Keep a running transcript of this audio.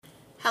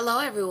Hello,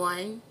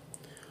 everyone.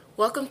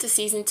 Welcome to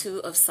season 2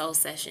 of Soul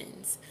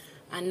Sessions.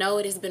 I know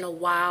it has been a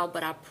while,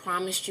 but I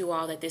promised you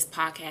all that this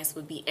podcast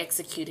would be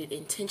executed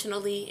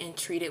intentionally and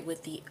treated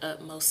with the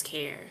utmost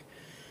care.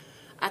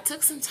 I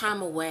took some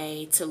time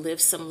away to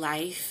live some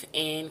life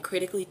and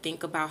critically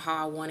think about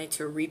how I wanted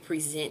to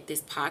represent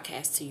this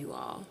podcast to you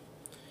all.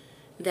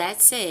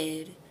 That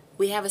said,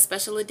 we have a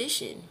special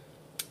edition.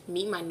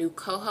 Meet my new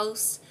co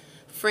host,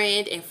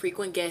 friend, and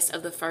frequent guest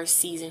of the first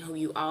season, who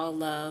you all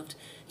loved,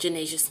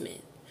 Janasia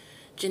Smith.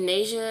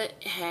 Janasia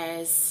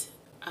has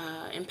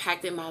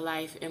impacted my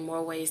life in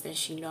more ways than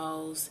she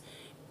knows,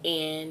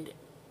 and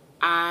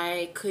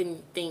I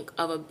couldn't think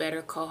of a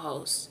better co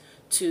host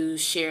to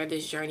share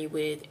this journey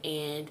with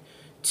and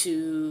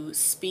to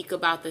speak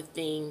about the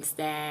things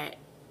that,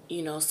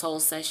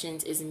 Soul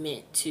Sessions is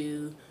meant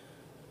to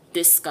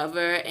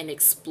discover and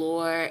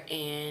explore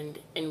and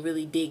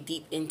really dig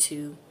deep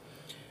into.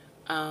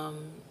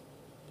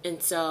 And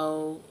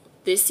so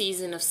this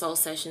season of Soul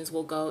Sessions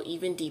will go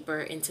even deeper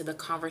into the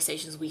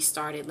conversations we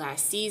started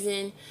last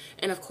season,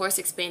 and of course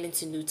expand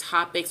into new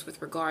topics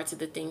with regard to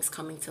the things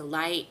coming to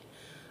light.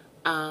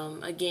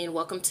 Again,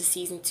 welcome to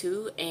season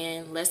 2,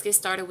 and let's get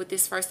started with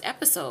this first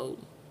episode.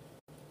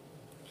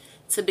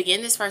 To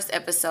begin this first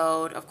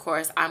episode, of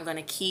course, I'm going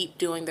to keep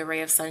doing the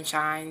Ray of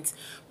Sunshines,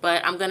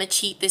 but I'm going to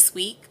cheat this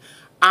week.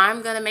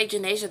 I'm going to make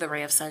Janasia the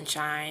Ray of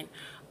Sunshine.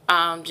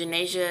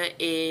 Janasia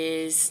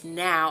is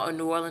now a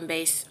New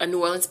Orleans-based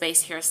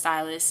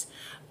hairstylist.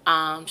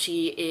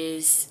 She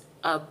is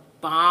a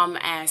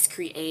bomb-ass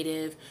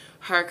creative.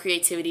 Her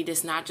creativity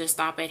does not just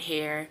stop at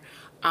hair.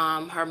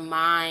 Her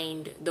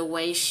mind, the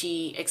way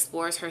she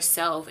explores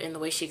herself and the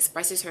way she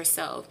expresses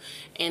herself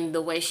and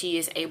the way she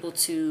is able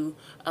to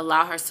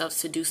allow herself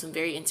to do some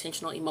very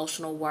intentional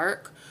emotional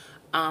work.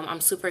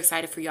 I'm super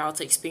excited for y'all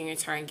to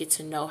experience her and get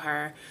to know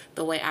her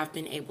the way I've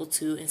been able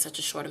to in such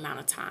a short amount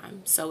of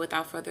time. So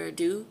without further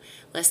ado,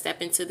 let's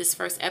step into this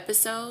first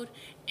episode,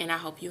 and I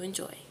hope you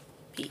enjoy.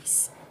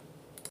 Peace.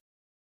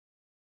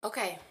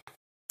 Okay,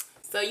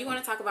 so you want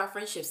to talk about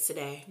friendships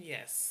today?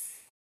 Yes.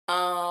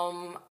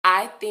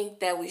 I think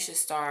that we should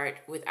start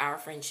with our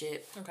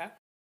friendship. Okay.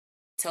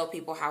 Tell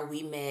people how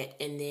we met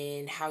and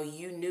then how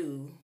you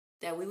knew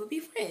that we would be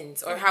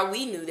friends, or how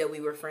we knew that we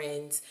were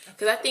friends.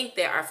 Because I think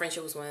that our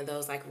friendship was one of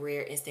those like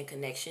rare instant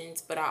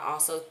connections, but I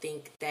also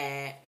think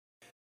that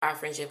our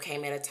friendship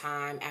came at a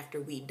time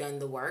after we'd done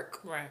the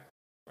work. Right.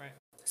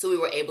 So we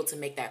were able to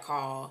make that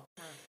call.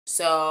 Right.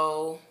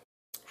 So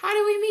how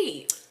did we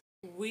meet?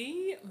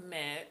 We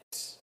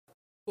met.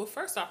 Well,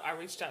 first off, I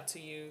reached out to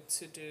you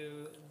to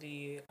do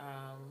the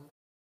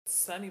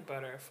Sunny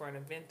Butter for an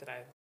event that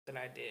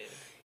I did.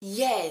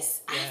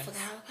 Yes. I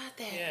forgot about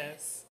that.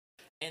 Yes.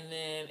 And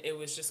then it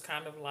was just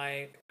kind of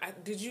like,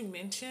 did you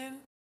mention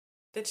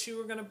that you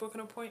were going to book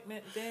an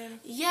appointment then?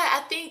 Yeah,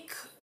 I think.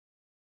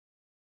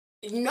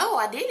 No,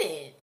 I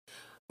didn't.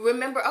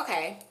 Remember,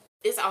 okay,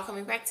 it's all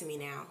coming back to me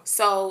now.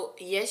 So,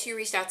 yes, you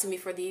reached out to me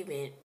for the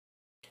event.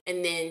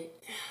 And then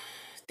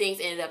things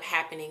ended up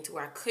happening to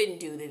where I couldn't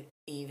do the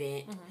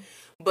event. Mm-hmm.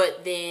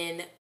 But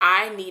then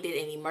I needed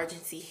an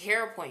emergency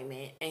hair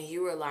appointment. And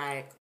you were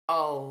like,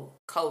 oh,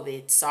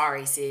 COVID,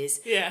 sorry, sis.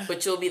 Yeah.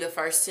 But you'll be the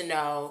first to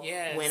know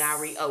when I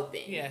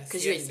reopen. Yes.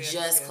 Because you had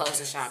just closed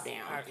the shop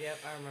down. I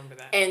remember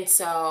that. And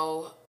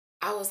so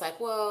I was like,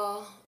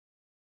 well,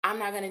 I'm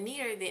not going to need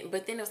her then.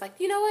 But then it was like,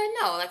 you know what?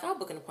 No, like I'll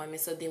book an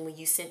appointment. So then when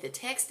you sent the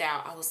text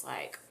out, I was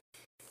like,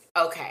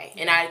 okay.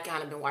 And I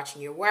kind of been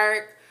watching your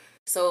work.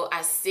 So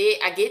I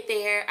get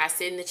there, I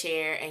sit in the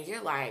chair, and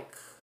you're like,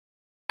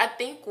 I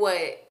think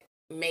what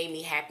made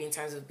me happy in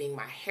terms of being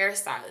my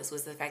hairstylist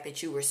was the fact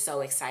that you were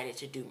so excited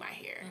to do my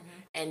hair. Mm-hmm.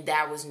 And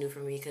that was new for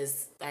me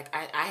because like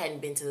I hadn't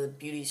been to the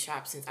beauty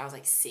shop since I was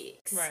like 6.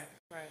 Right.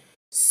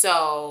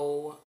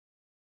 So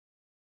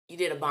you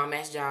did a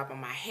bomb-ass job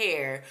on my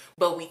hair,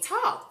 but we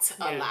talked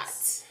a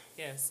lot.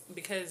 Yes,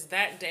 because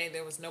that day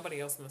there was nobody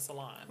else in the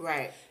salon.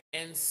 Right.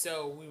 And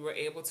so we were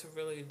able to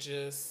really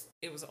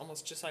it was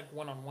almost just like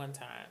one-on-one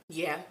time.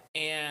 Yeah.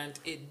 And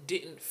it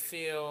didn't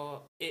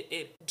feel,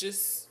 it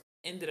just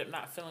ended up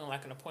not feeling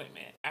like an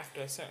appointment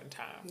after a certain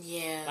time.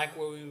 Yeah. Like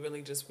where we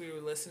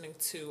were listening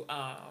to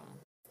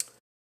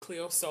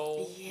Cleo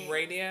Soul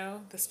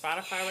Radio, the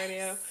Spotify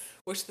radio,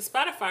 which the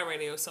Spotify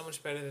radio is so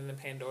much better than the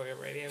Pandora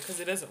radio because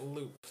it doesn't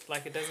loop.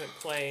 Like it doesn't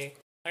play.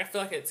 Like I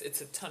feel like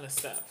it's a ton of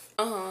stuff.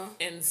 Uh-huh.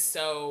 And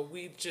so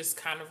we just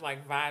kind of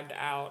like vibed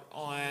out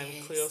on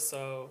Cleo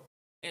Soul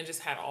and just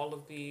had all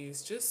of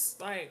these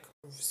just like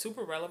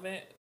super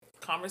relevant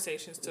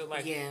conversations to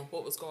like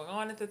what was going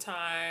on at the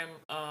time,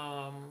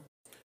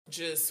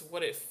 just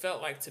what it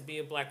felt like to be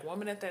a Black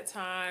woman at that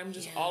time,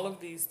 just all of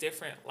these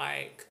different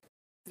like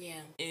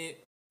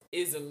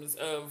isms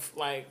of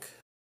like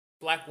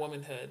Black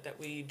womanhood that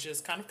we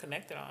just kind of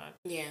connected on.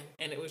 Yeah.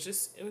 And it was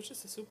just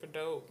a super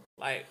dope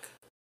like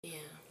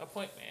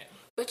appointment.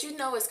 But you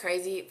know what's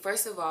crazy?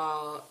 First of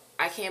all,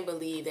 I can't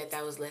believe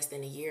that was less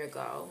than a year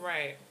ago.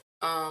 Right.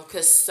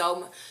 Because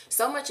so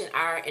much in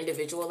our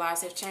individual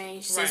lives have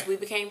changed since we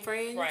became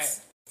friends. Right.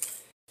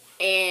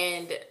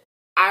 And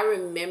I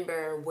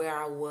remember where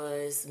I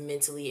was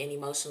mentally and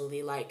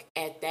emotionally. Like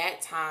at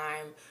that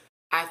time,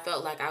 I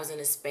felt like I was in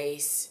a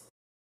space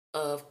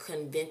of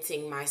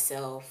convincing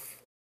myself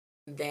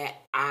that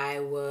I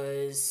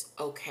was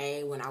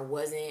okay when I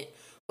wasn't,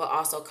 but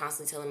also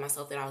constantly telling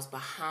myself that I was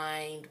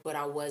behind, but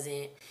I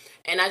wasn't.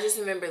 And I just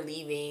remember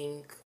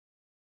leaving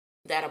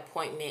that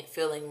appointment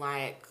feeling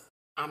like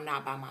I'm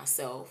not by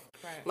myself.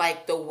 Right.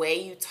 Like the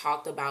way you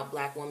talked about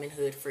Black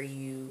womanhood for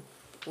you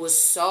was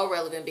so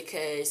relevant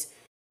because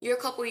you're a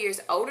couple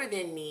years older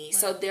than me. Right.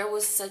 So there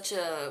was such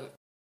an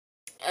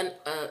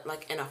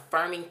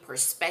affirming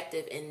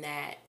perspective in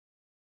that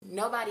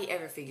nobody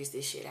ever figures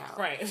this shit out.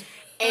 Right.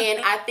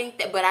 And I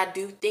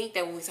do think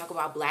that when we talk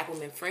about Black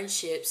women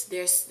friendships,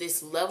 there's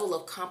this level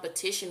of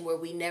competition where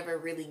we never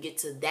really get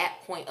to that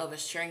point of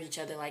assuring each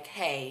other like,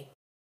 hey,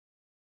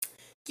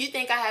 you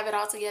think I have it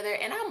all together,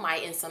 and I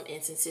might in some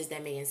instances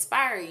that may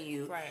inspire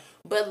you. Right.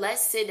 But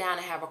let's sit down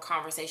and have a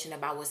conversation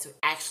about what's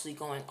actually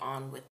going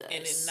on with us.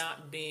 And it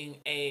not being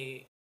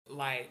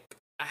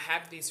I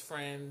have these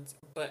friends,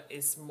 but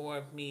it's more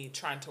of me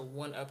trying to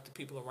one up the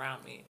people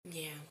around me.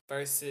 Yeah.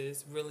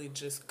 Versus really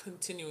just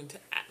continuing to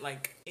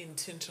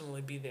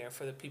intentionally be there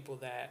for the people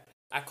that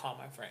I call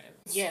my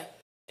friends. Yeah.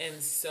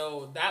 And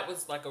so that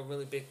was like a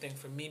really big thing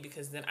for me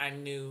because then I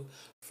knew,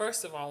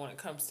 first of all, when it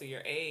comes to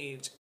your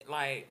age,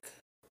 like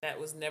that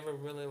was never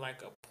really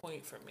like a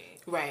point for me.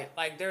 Right.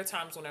 Like there are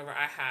times whenever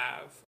I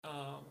have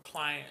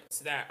clients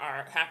that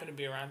happen to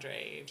be around your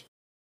age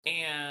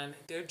and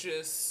they're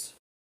just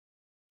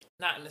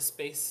not in a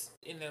space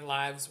in their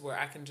lives where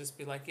I can just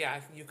be like, yeah,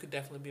 you could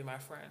definitely be my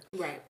friend.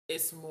 Right.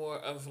 It's more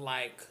of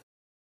like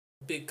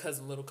big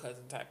cousin, little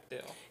cousin type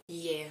deal.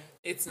 Yeah.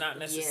 It's not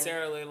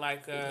necessarily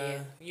like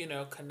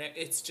connect.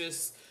 It's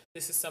just,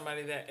 this is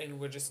somebody and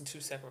we're just in two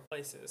separate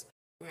places.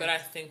 Right. But I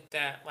think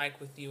that like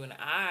with you and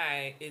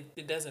I,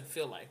 it doesn't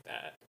feel like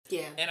that.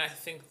 Yeah. And I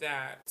think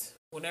that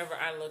whenever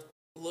I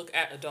look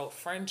at adult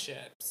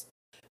friendships,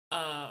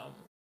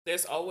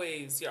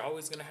 you're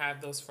always going to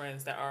have those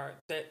friends that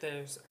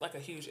there's like a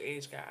huge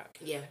age gap.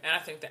 Yeah. And I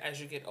think that as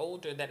you get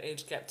older, that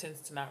age gap tends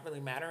to not really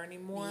matter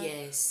anymore.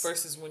 Yes.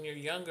 Versus when you're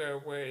younger,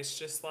 where it's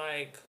just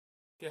like,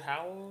 you're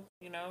how old?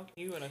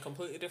 You in a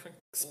completely different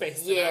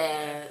space.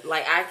 Yeah.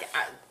 Like I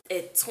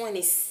at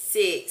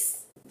 26,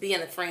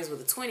 being friends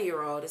with a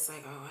 20-year-old, it's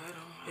like,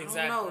 I don't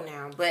know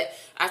now. But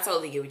I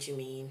totally get what you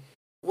mean.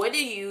 What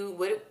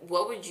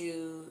would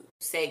you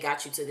say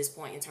got you to this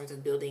point in terms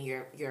of building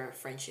your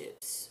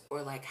friendships?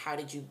 Or like how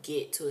did you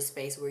get to a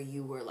space where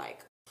you were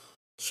like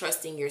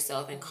trusting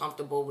yourself and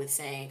comfortable with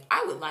saying,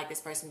 I would like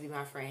this person to be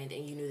my friend,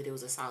 and you knew that it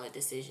was a solid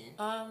decision?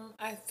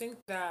 I think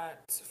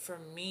that for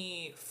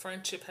me,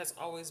 friendship has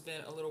always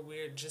been a little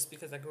weird just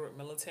because I grew up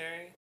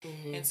military.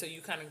 Mm-hmm. And so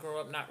you kind of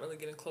grow up not really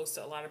getting close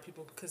to a lot of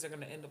people because they're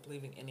going to end up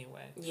leaving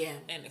anyway. Yeah.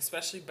 And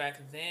especially back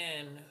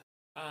then,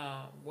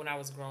 when I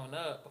was growing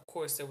up, of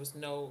course, there was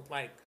no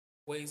like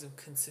ways of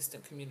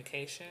consistent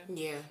communication.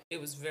 Yeah.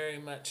 It was very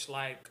much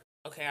like,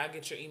 okay, I'll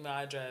get your email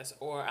address,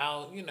 or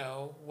I'll,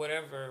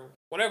 whatever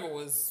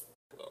was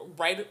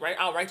right.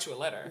 I'll write you a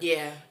letter.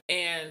 Yeah.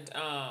 And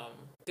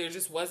there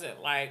just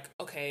wasn't like,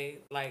 okay,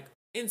 like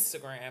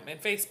Instagram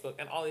and Facebook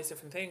and all these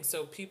different things.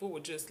 So people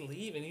would just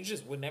leave and you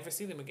just would never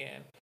see them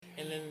again.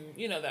 And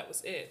then, that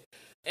was it.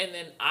 And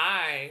then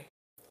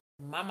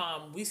my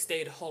mom, we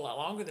stayed a whole lot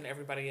longer than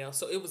everybody else.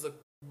 So it was a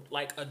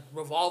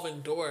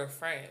revolving door of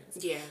friends.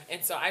 Yeah.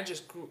 And so I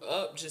just grew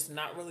up just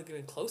not really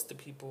getting close to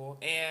people.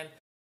 And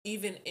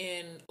even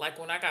in, like,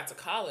 when I got to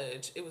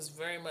college, it was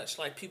very much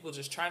like people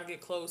just trying to get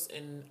close,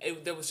 and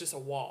there was just a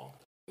wall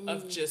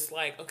of just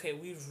like, okay,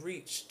 we've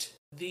reached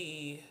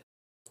the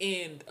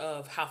end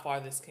of how far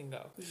this can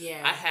go. Yeah.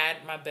 I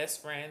had my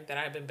best friend that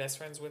I've been best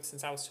friends with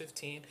since I was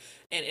 15,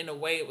 and in a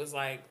way it was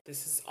like,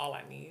 this is all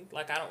I need.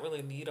 Like, I don't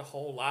really need a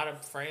whole lot of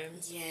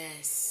friends.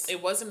 Yes.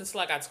 It wasn't until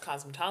I got to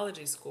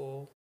cosmetology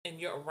school, and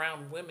you're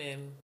around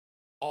women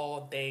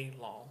all day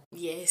long.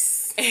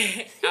 Yes.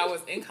 I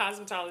was in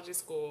cosmetology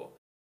school.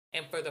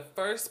 And for the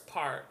first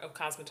part of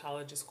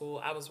cosmetology school,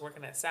 I was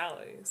working at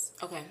Sally's.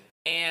 Okay.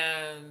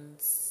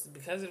 And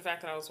because of the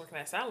fact that I was working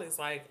at Sally's,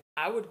 like,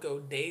 I would go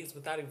days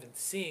without even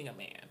seeing a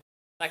man.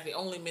 Like, the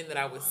only men that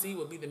I would see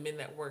would be the men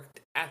that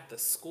worked at the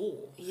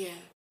school. Yeah.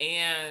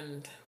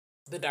 And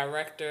the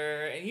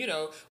director, and,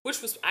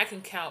 which was, I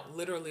can count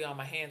literally on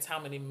my hands how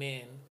many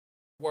men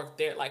worked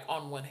there, like,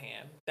 on one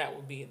hand, that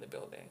would be in the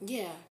building.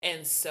 Yeah.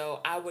 And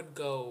so I would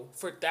go,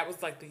 that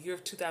was, like, the year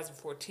of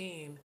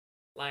 2014,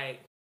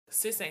 like,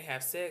 sis ain't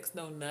have sex,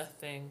 no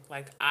nothing.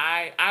 Like,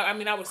 I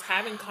mean, I was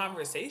having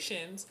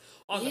conversations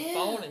on the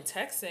phone and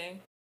texting,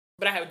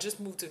 but I had just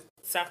moved to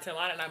South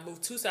Carolina, and I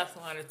moved to South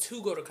Carolina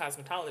to go to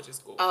cosmetology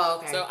school. Oh,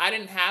 okay. So I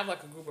didn't have,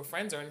 like, a group of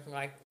friends or anything,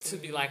 like, to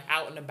be, like,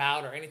 out and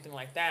about or anything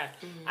like that.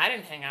 Mm-hmm. I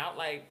didn't hang out.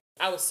 Like,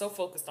 I was so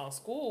focused on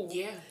school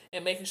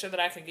and making sure that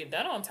I could get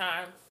done on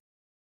time,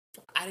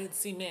 I didn't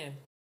see men.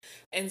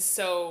 And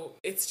so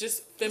it's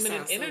just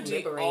feminine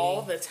energy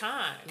all the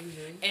time.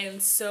 Mm-hmm.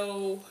 And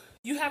so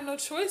you have no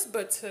choice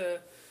but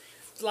to,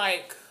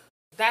 like,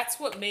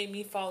 that's what made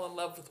me fall in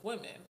love with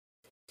women.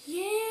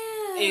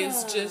 Yeah.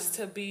 It's just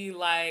to be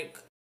like,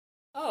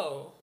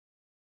 oh,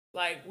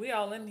 like, we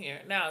all in here.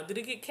 Now, did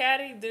it get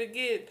catty? Did it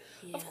get...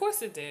 Yeah. Of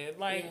course it did.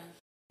 Like,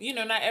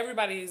 not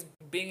everybody is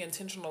being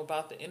intentional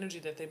about the energy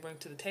that they bring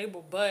to the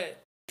table,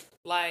 but,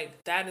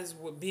 like, that is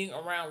what being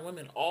around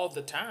women all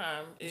the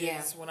time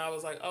is when I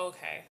was like, oh,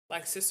 okay,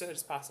 like, sisterhood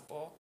is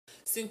possible.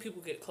 Seeing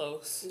people get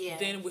close. Yeah.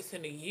 Then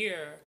within a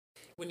year,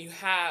 when you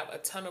have a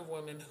ton of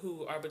women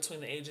who are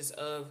between the ages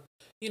of,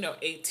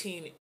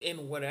 18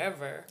 and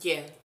whatever.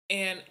 Yeah.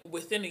 And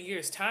within a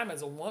year's time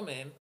as a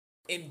woman,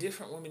 in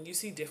different women, you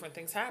see different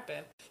things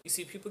happen. You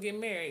see people get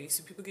married. You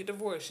see people get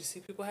divorced. You see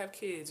people have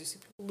kids. You see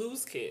people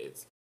lose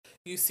kids.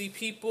 You see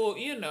people,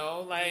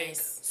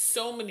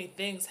 so many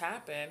things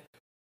happen.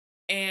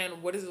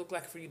 And what does it look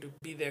like for you to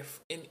be there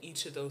in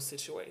each of those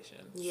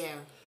situations? Yeah.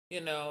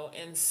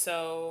 And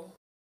so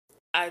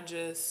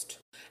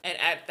and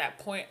at that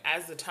point,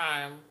 as the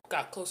time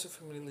got closer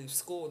for me to leave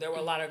school, there were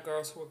a lot of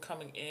girls who were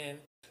coming in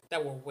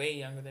that were way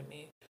younger than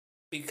me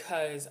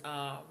because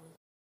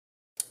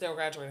they were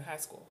graduating high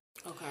school.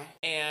 Okay.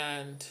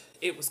 And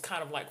it was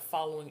kind of like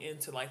following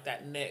into like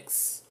that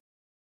next.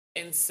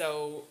 And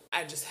so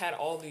I just had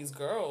all these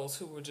girls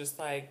who were just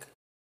like,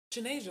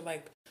 Janasia,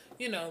 like,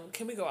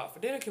 can we go out for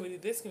dinner? Can we do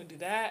this? Can we do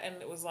that?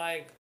 And it was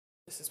like,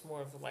 this is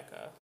more of like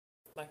a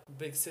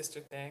big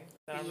sister thing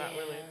that I'm not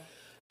really.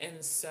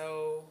 And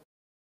so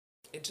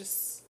it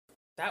just,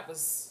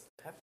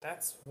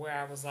 that's where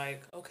I was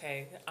like,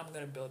 okay, I'm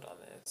going to build on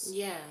this.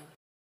 Yeah.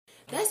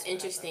 That's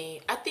interesting.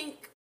 I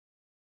think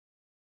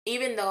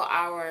even though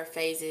our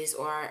phases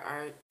or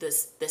the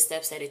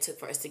steps that it took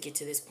for us to get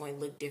to this point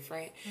look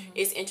different,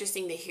 it's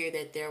interesting to hear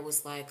that there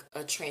was like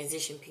a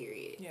transition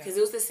period. Because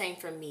it was the same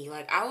for me.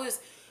 Like, I was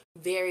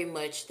very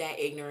much that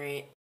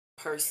ignorant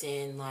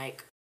person,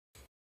 like,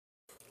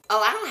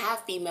 oh, I don't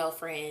have female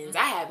friends.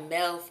 I have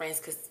male friends,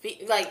 because,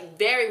 like,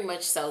 very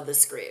much so the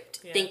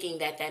script, thinking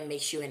that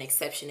makes you an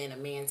exception in a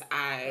man's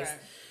eyes. Right.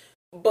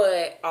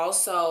 But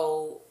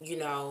also,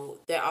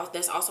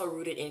 that's also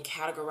rooted in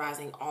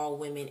categorizing all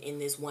women in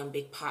this one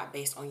big pot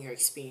based on your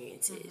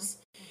experiences.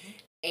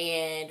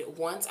 And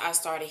once I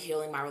started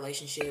healing my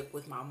relationship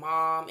with my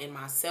mom and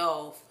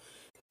myself,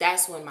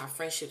 that's when my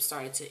friendships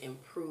started to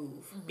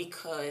improve,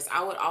 because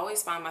I would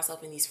always find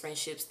myself in these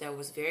friendships that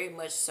was very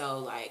much so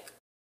like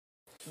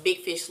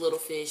big fish, little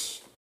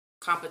fish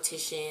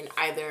competition.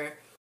 Either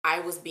I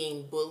was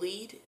being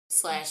bullied /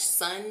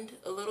 sunned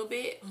a little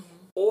bit,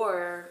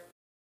 or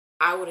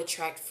I would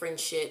attract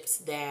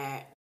friendships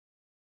where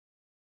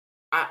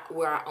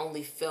I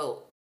only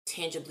felt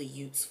tangibly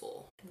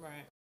useful.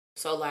 Right.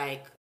 So,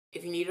 like,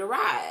 if you need a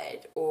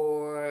ride,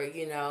 or,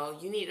 you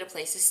need a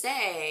place to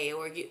stay,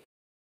 or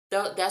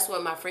that's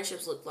what my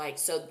friendships looked like.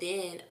 So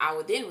then I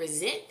would then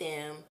resent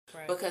them,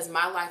 because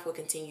my life would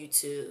continue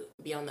to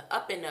be on the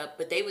up and up,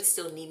 but they would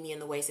still need me in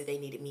the ways that they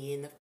needed me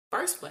in the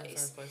first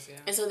place.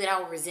 And so then I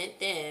would resent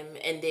them,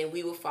 and then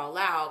we would fall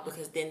out,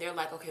 because then they're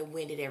like, okay,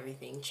 when did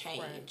everything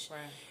change? Right.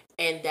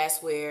 And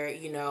that's where,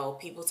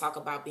 people talk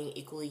about being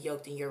equally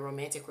yoked in your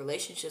romantic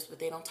relationships, but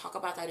they don't talk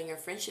about that in your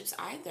friendships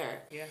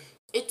either. Yeah.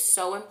 It's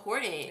so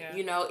important.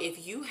 Yeah.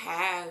 If you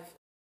have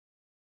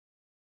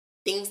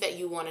things that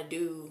you want to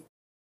do,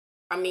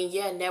 I mean,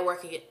 yeah,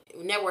 networking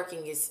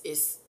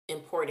is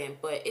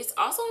important, but it's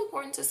also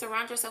important to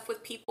surround yourself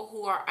with people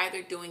who are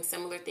either doing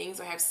similar things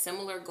or have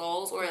similar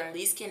goals, or at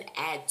least can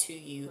add to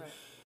you. Right.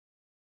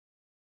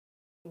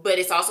 But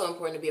it's also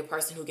important to be a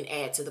person who can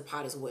add to the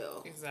pot as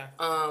well.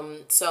 Exactly.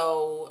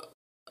 So,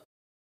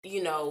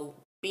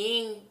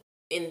 being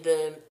in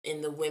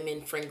the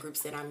women friend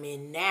groups that I'm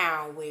in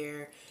now,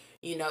 where,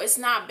 it's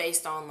not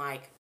based on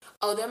like,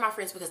 oh, they're my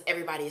friends because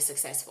everybody is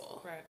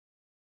successful. Right.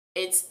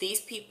 It's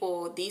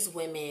these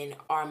women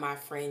are my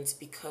friends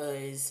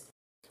because,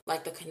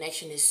 like, the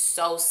connection is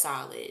so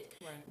solid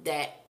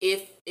that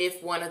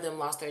if one of them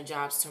lost their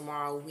jobs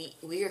tomorrow,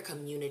 we are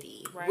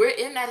community. Right. We're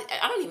in that.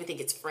 I don't even think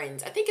it's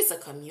friends. I think it's a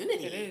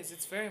community. It is.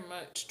 It's very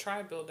much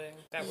tribe building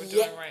that we're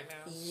doing right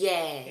now.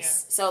 Yes.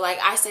 Yeah. So, like,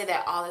 I say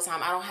that all the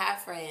time. I don't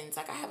have friends.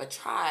 Like, I have a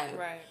tribe.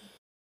 Right.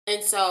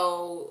 And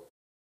so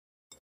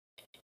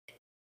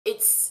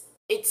it's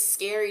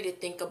scary to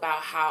think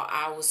about how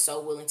I was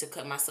so willing to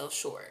cut myself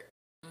short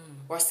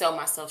or sell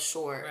myself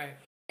short. Right.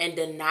 And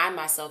deny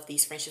myself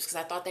these friendships because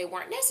I thought they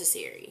weren't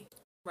necessary.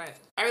 Right.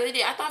 I really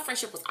did. I thought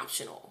friendship was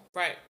optional.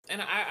 Right.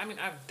 And I mean,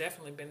 I've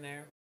definitely been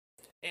there.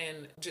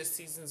 And just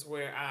seasons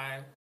where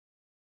I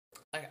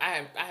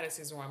had a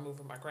season where I moved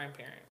with my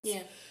grandparents.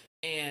 Yeah.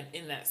 And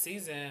in that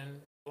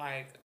season,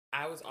 like,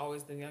 I was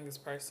always the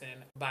youngest person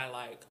by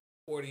like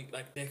 40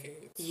 like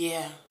decades.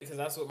 Yeah. Because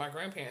that's what my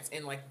grandparents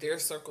in like their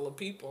circle of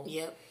people.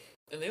 Yep.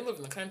 And they live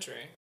in the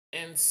country.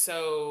 And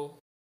so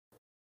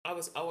I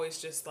was always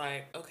just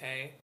like,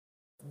 okay,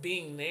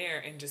 being there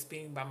and just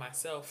being by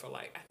myself for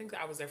like, I think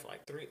I was there for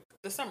like 3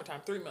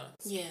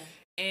 months. Yeah.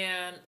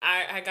 And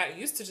I got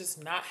used to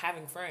just not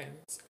having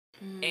friends.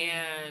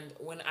 And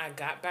when I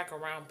got back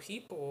around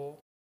people,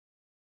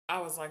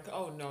 I was like,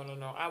 oh, no,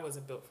 I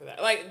wasn't built for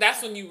that. Like,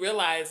 that's when you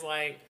realize,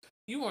 like,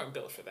 you weren't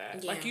built for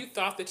that. Yeah. Like, you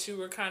thought that you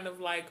were kind of,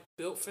 like,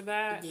 built for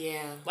that.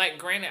 Yeah. Like,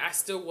 granted, I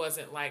still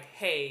wasn't like,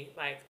 hey,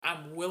 like,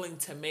 I'm willing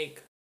to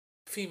make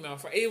female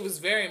friends. It was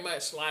very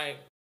much like,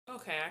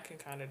 okay, I can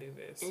kind of do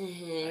this.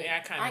 Mm-hmm. Like, I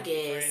kind of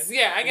need friends.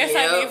 Yeah, I guess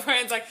I need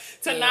friends. Like,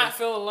 to not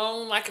feel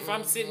alone. Like, if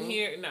I'm sitting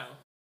here, no.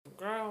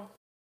 Girl,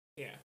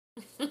 yeah.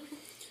 I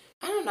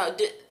don't know.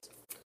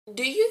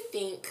 Do you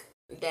think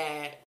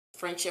that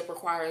friendship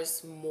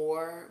requires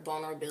more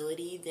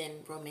vulnerability than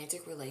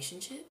romantic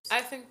relationships?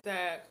 I think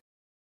that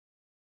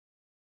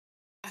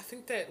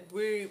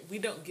we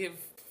don't give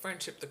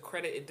friendship the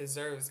credit it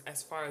deserves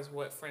as far as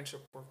what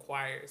friendship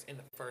requires in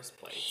the first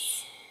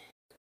place.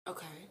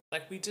 Okay.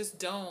 Like, we just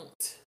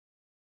don't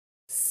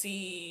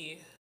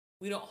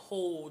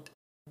hold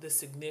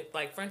the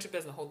like, friendship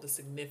doesn't hold the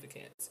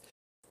significance.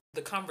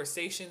 The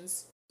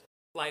conversations,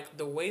 like,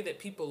 the way that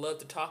people love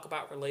to talk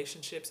about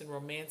relationships and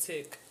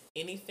romantic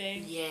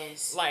anything.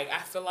 Yes. Like, I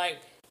feel like,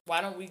 why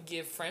don't we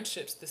give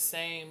friendships the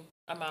same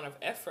amount of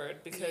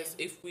effort? Because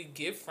if we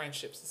give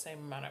friendships the same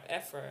amount of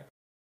effort,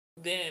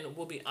 then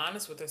we'll be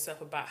honest with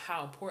ourselves about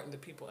how important the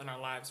people in our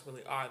lives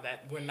really are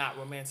that we're not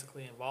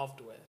romantically involved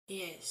with.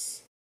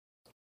 Yes.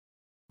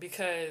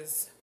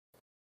 Because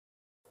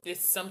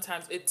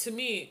to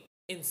me,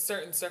 in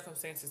certain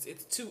circumstances,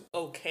 it's too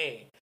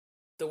okay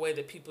the way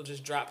that people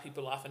just drop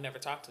people off and never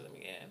talk to them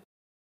again.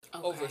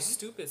 Okay. Over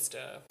stupid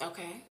stuff.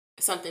 Okay.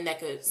 Something that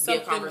could be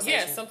a conversation.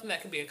 Yeah, something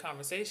that could be a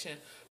conversation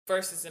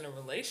versus in a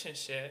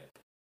relationship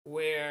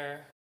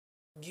where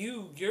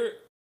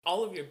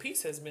all of your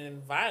peace has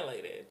been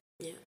violated.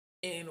 Yeah.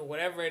 In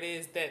whatever it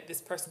is that this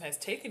person has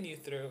taken you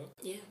through.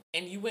 Yeah.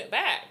 And you went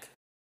back.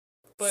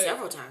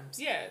 Several times.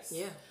 Yes.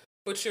 Yeah.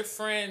 But your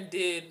friend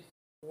did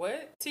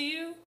what to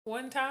you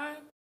one time?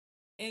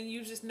 And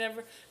you just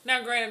never...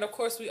 Now, granted, of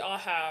course, we all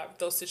have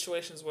those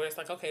situations where it's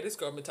like, okay, this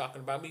girl been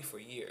talking about me for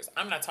years.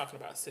 I'm not talking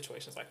about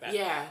situations like that.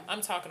 Yeah.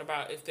 I'm talking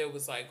about if there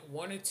was like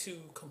one or two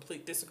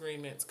complete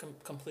disagreements,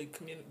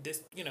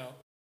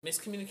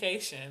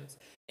 miscommunications,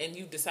 and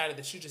you decided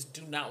that you just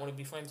do not want to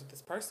be friends with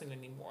this person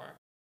anymore.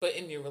 But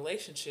in your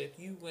relationship,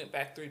 you went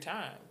back 3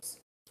 times.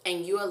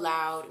 And you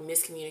allowed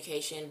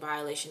miscommunication,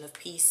 violation of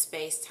peace,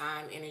 space,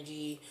 time,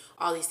 energy,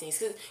 all these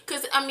things.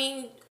 Because I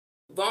mean...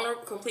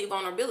 complete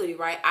vulnerability,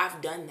 right?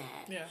 I've done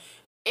that. Yeah.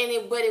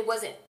 But it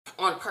wasn't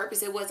on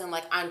purpose. It wasn't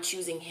like I'm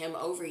choosing him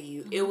over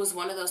you. Mm-hmm. It was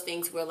one of those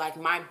things where like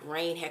my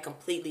brain had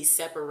completely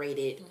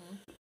separated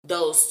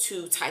those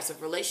two types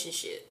of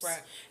relationships.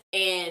 Right.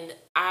 And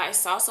I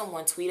saw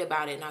someone tweet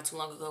about it not too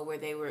long ago where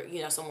they were,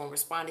 someone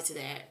responded to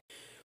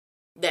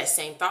that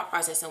same thought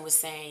process and was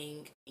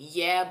saying,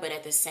 yeah, but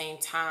at the same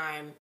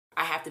time,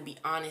 I have to be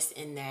honest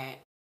in that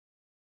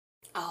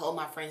I hold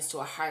my friends to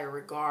a higher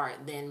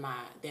regard than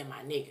my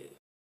nigga.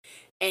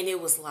 And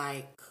it was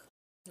like...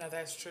 No,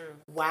 that's true.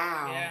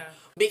 Wow. Yeah.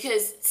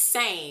 Because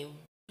same.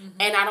 Mm-hmm.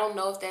 And I don't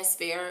know if that's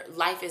fair.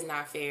 Life is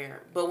not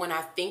fair. But when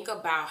I think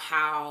about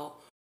how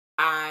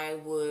I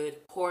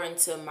would pour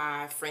into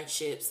my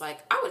friendships, like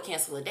I would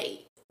cancel a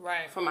date.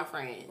 Right. For my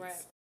friends.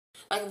 Right.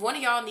 Like if one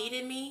of y'all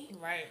needed me.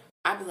 Right.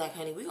 I'd be like,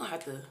 honey, we're going to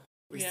have to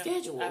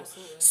reschedule. Yeah,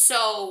 absolutely.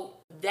 So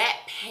that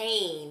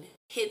pain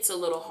hits a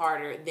little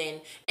harder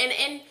than...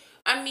 And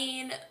I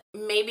mean,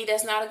 maybe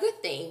that's not a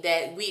good thing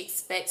that we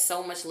expect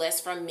so much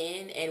less from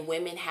men and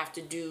women have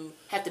to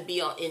be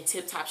in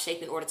tip-top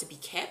shape in order to be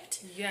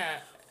kept. Yeah.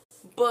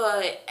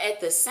 But at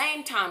the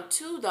same time,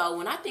 too, though,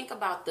 when I think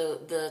about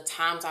the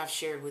times I've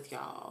shared with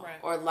y'all, right.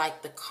 or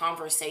like the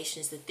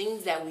conversations, the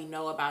things that we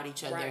know about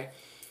each other, right.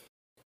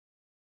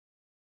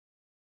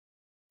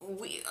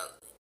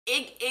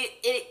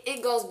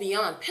 It goes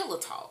beyond pillow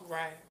talk.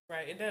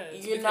 Right, it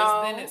does.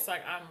 Because then it's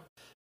like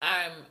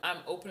I'm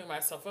opening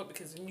myself up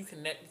because then you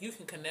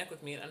can connect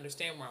with me and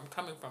understand where I'm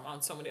coming from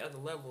on so many other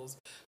levels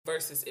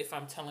versus if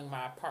I'm telling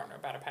my partner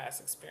about a past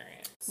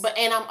experience.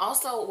 And I'm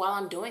also, while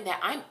I'm doing that,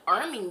 I'm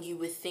arming you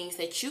with things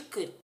that you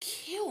could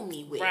kill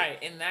me with. Right,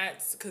 and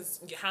that's because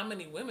how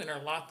many women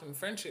are locked in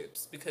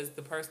friendships because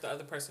the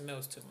other person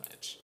knows too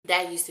much.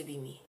 That used to be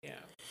me. Yeah.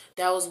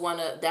 That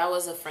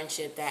was a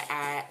friendship that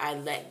I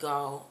let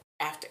go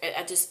after.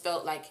 I just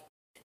felt like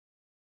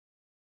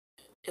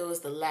it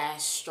was the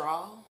last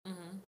straw.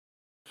 Mm-hmm.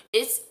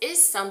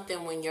 It's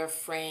something when your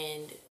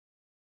friend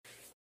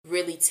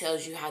really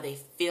tells you how they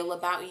feel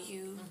about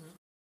you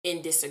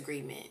in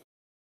disagreement.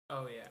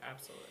 Oh yeah,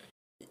 absolutely.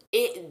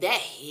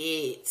 That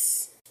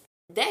hits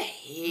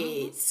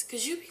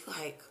because you be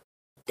like,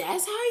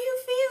 that's how you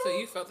feel. So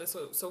you felt this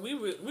way. So we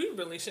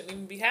really shouldn't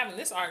even be having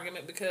this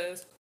argument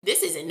because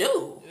this isn't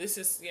new. This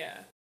is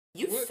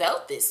You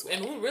felt this way.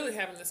 And we're really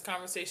having this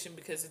conversation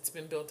because it's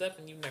been built up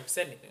and you've never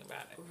said anything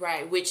about it.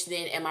 Right. Which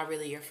then, am I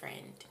really your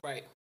friend?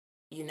 Right.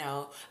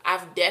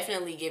 I've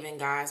definitely given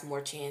guys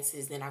more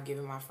chances than I've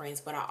given my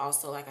friends. But I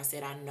also, like I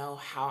said, I know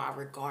how I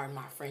regard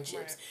my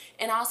friendships.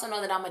 Right. And I also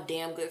know that I'm a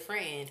damn good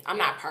friend. I'm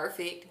not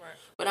perfect. Right.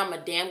 But I'm a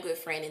damn good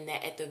friend in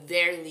that at the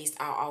very least,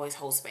 I'll always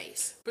hold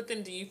space. But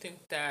then do you think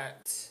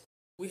that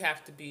we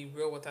have to be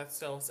real with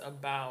ourselves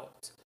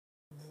about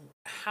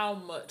how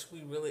much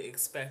we really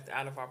expect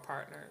out of our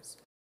partners?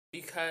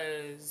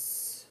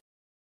 because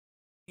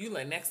you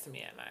lay next to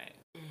me at night.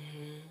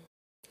 Mm-hmm.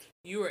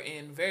 You are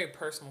in very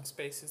personal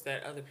spaces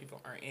that other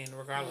people aren't in,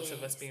 regardless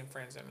of us being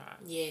friends or not.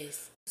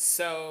 Yes.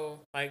 So,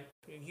 like,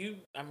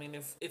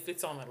 if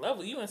it's on the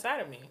level, you inside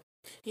of me.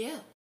 Yeah.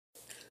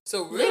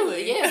 So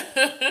really, literally, yeah.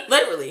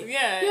 Literally.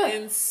 Yeah.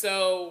 And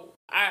so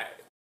I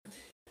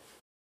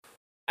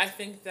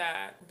think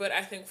that, but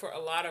I think for a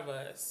lot of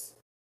us,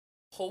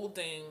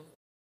 holding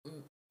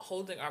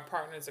our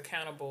partners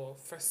accountable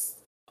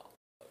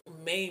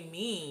may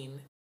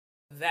mean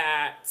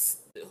that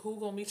who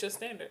gonna meet your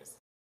standards?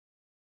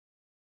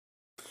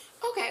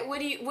 Okay, what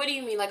do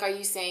you mean? Like, are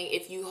you saying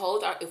if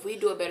we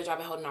do a better job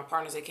at holding our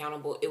partners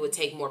accountable, it would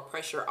take more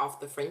pressure off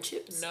the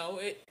friendships? No,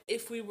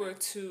 if we were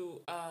to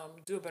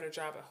do a better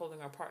job at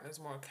holding our partners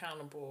more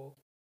accountable,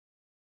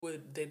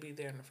 would they be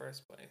there in the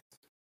first place?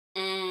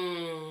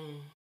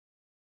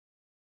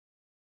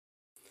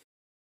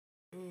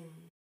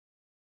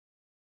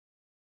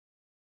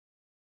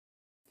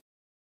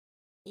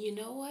 You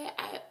know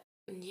what?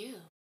 Yeah.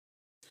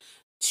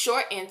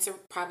 Short answer,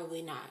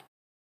 probably not.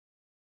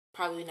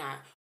 Probably not.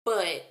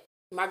 But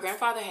my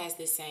grandfather has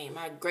this saying.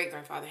 My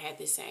great-grandfather had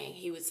this saying.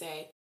 He would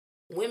say,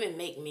 women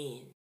make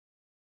men.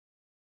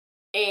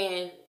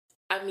 And,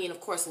 I mean,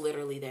 of course,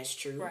 literally that's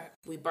true. Right.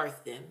 We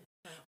birth them.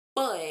 Right.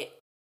 But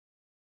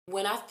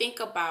when I think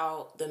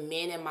about the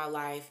men in my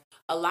life,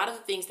 a lot of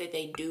the things that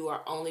they do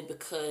are only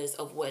because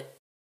of what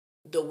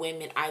the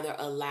women either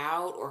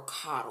allowed or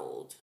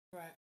coddled.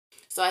 Right.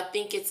 So I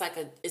think it's like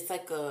a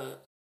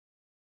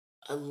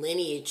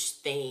lineage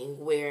thing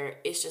where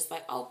it's just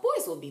like, oh,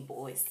 boys will be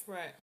boys.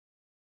 Right.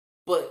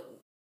 But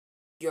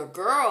your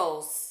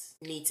girls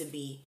need to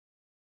be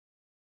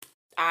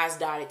I's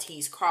dotted,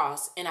 T's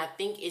crossed. And I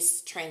think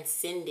it's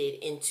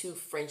transcended into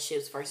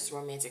friendships versus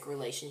romantic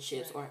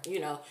relationships. Right.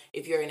 Or,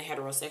 if you're in a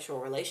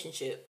heterosexual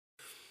relationship,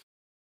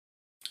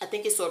 I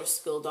think it's sort of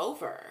spilled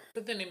over.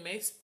 But then it may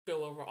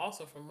spill over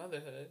also from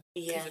motherhood.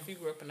 Yeah. Because if you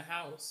grew up in a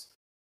house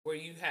where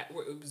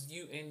it was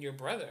you and your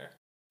brother.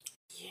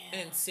 Yeah.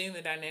 And seeing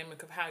the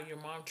dynamic of how your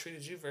mom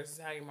treated you versus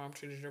how your mom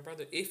treated your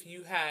brother. If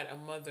you had a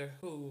mother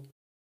who,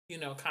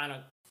 kind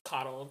of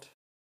coddled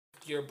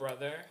your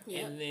brother,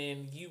 yep. And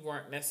then you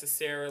weren't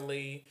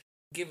necessarily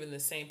given the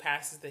same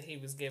passes that he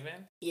was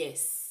given.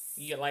 Yes.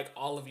 You like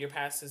all of your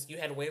passes, you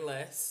had way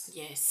less.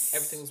 Yes.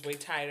 Everything was way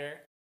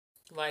tighter.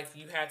 Like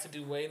you had to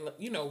do way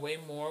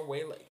more,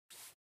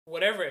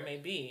 whatever it may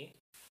be.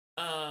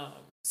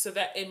 So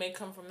that it may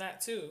come from that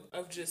too,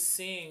 of just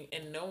seeing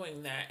and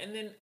knowing that. And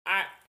then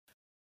I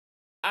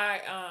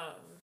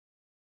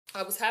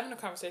was having a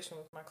conversation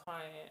with my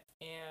client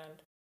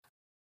and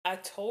I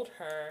told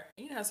her,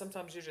 how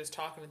sometimes you're just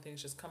talking and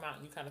things just come out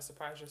and you kind of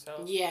surprise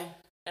yourself. Yeah.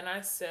 And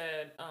I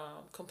said,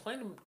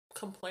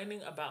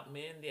 complaining about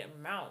men, the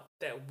amount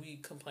that we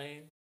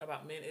complain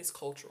about men is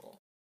cultural.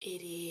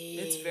 It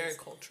is. It's very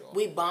cultural.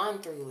 We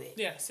bond through it.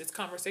 Yes, it's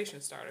conversation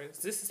starters.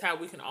 This is how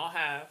we can all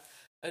have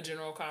a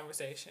general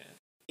conversation.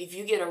 If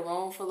you get a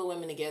room full of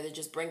women together,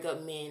 just bring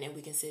up men and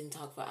we can sit and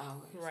talk for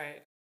hours.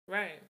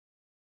 Right.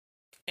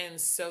 And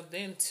so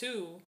then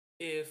too,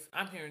 if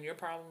I'm hearing your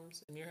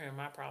problems and you're hearing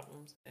my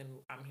problems and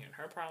I'm hearing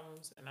her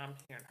problems and I'm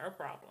hearing her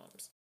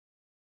problems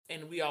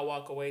and we all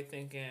walk away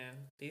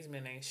thinking these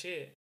men ain't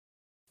shit,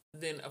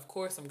 then of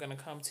course I'm going to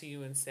come to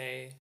you and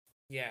say,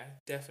 yeah,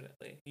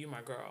 definitely, you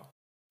my girl.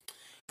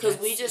 Because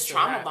we just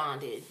trauma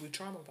bonded. We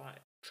trauma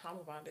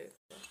bonded.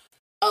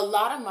 A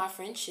lot of my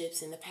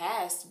friendships in the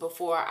past,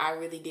 before I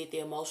really did the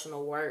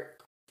emotional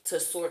work to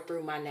sort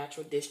through my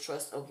natural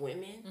distrust of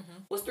women,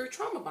 was through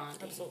trauma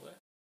bonding. Absolutely.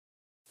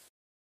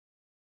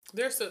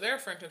 There are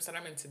friendships that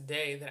I'm in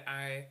today that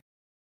I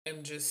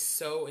am just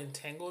so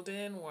entangled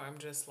in where I'm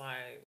just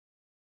like,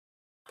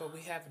 but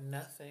we have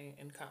nothing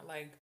in common.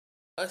 Like,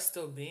 us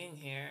still being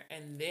here,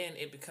 and then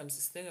it becomes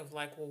this thing of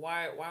like, well,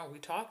 why aren't we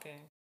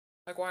talking?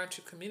 Like, why aren't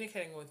you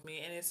communicating with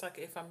me? And it's like,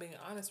 if I'm being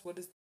honest, what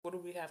do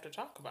we have to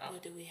talk about?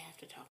 What do we have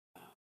to talk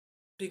about?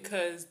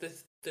 Because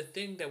the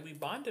thing that we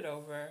bonded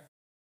over,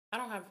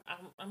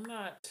 I'm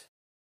not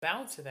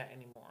bound to that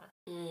anymore.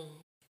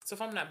 So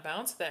if I'm not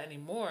bound to that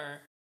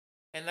anymore,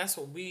 and that's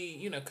what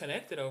we,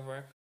 connected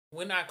over,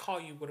 when I call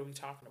you, what are we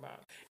talking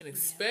about? And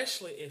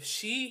especially if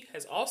she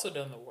has also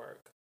done the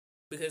work.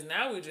 Because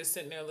now we're just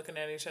sitting there looking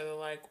at each other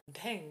like,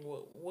 dang,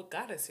 what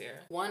got us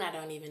here? One, I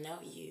don't even know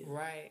you.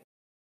 Right.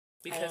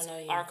 Because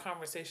our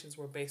conversations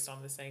were based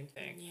on the same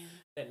thing. Yeah.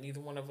 That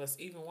neither one of us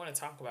even want to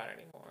talk about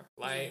anymore.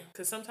 Like,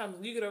 because sometimes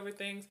when you get over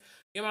things,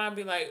 your mind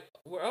be like,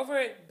 we're over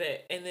it,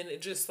 but, and then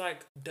it just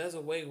like does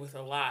away with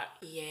a lot.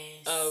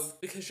 Yes.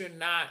 Because you're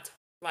not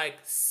like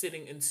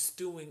sitting and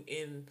stewing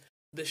in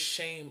the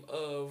shame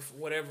of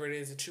whatever it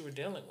is that you were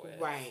dealing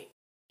with. Right.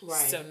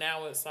 So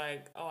now it's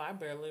like, oh, I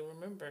barely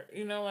remember.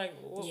 Like,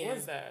 what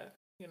was that?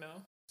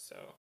 So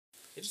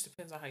it just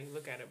depends on how you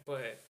look at it.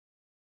 But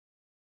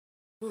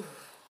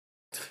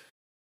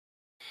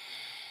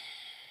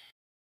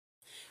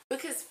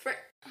because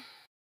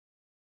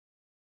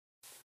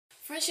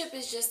friendship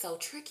is just so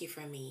tricky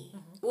for me.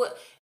 Well,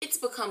 it's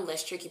become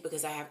less tricky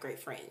because I have great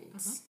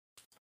friends.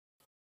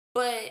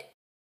 But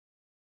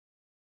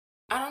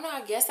I don't know,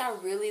 I guess I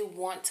really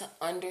want to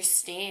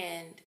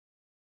understand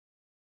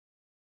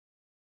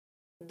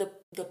the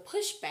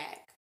pushback.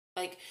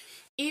 Like,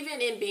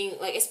 even in being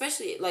like,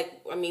 especially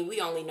like, I mean,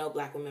 we only know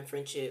Black women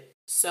friendship.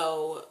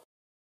 So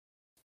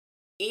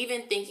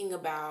even thinking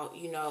about,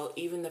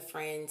 even the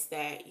friends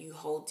that you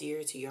hold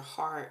dear to your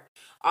heart,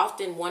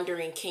 often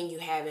wondering, can you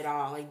have it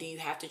all? Like, do you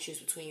have to choose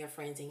between your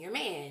friends and your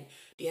man?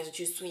 Do you have to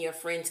choose between your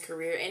friend's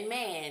career and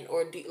man?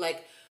 Or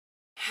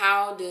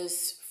how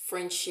does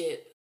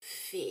friendship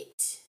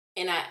fit?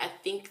 And I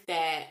think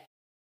that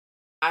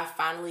I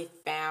finally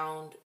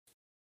found,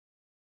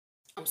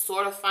 I'm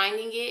sort of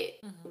finding it,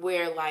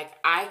 where like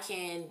I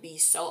can be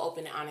so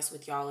open and honest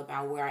with y'all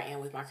about where I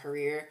am with my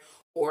career,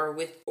 or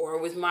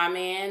with my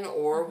man,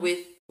 or with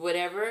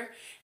whatever,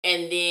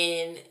 and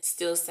then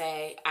still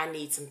say I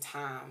need some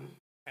time.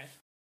 Okay.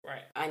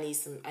 Right. I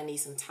need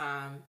some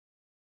time.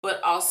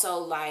 But also,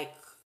 like,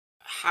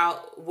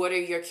 what are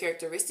your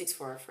characteristics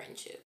for a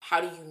friendship?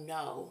 How do you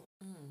know?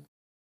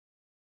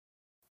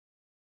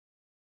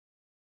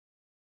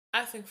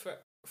 I think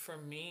for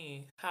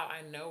me, how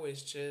I know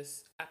is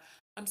just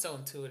I'm so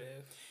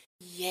intuitive.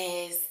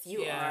 Yes,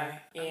 you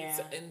are. Yeah.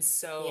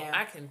 So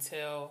I can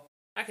tell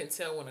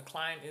when a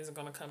client isn't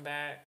going to come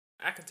back.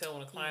 I can tell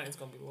when a client is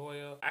going to be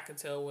loyal. I can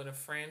tell when a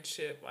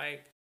friendship,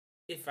 like,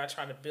 if I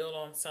try to build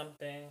on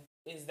something,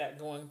 is this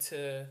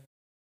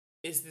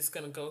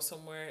going to go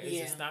somewhere? Is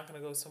this not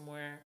going to go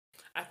somewhere?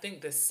 I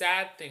think the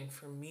sad thing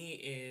for me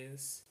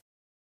is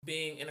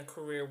being in a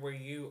career where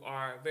you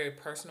are very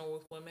personal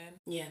with women.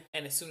 Yeah.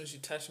 And as soon as you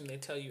touch them, they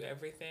tell you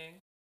everything.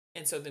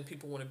 And so then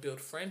people want to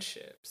build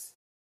friendships.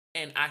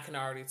 And I can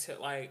already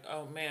tell, like,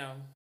 oh,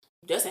 ma'am,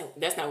 that's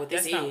not what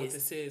this is. That's not what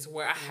this is.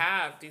 Where I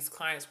have these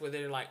clients where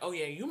they're like, oh,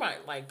 yeah, you're my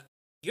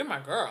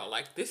girl.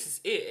 Like, this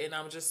is it. And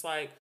I'm just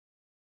like,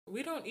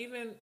 we don't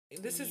even,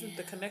 this isn't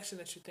the connection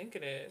that you think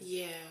it is.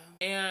 Yeah.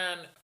 And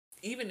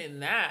even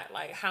in that,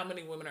 like, how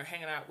many women are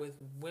hanging out with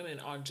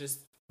women on just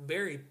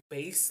very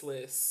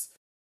baseless,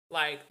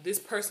 like, this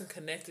person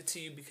connected to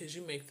you because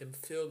you make them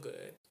feel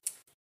good.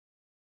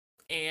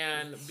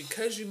 And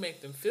because you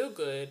make them feel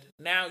good,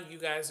 now you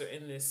guys are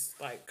in this,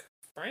 like,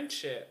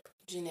 friendship.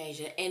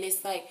 Janasia. And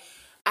it's like,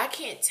 I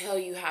can't tell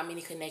you how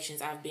many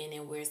connections I've been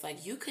in where it's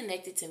like, you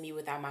connected to me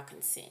without my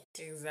consent.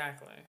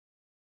 Exactly.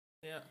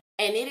 Yeah.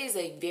 And it is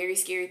a very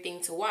scary thing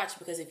to watch,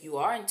 because if you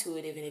are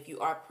intuitive and if you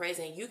are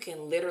present, you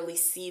can literally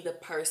see the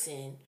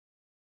person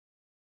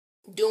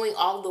doing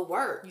all the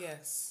work.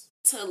 Yes.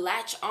 To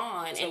latch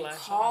on and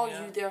call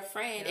you their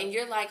friend. And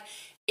you're like,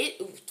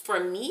 for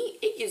me,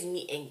 it gives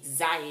me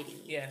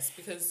anxiety. Yes,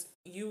 because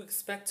you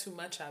expect too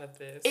much out of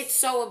this.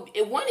 It's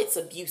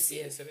abusive.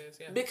 Yes, it is.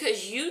 Yeah.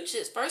 Because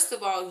first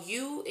of all,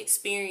 you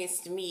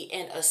experienced me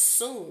and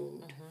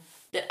assumed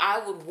that I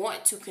would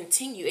want to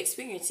continue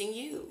experiencing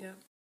you. Yeah.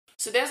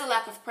 So there's a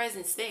lack of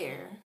presence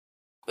there.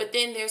 But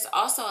then there's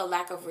also a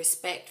lack of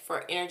respect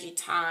for energy,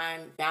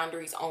 time,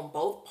 boundaries on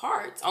both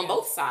parts, on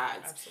both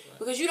sides. Absolutely.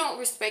 Because you don't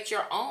respect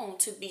your own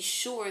to be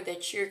sure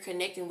that you're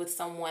connecting with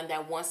someone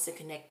that wants to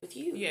connect with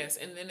you. Yes,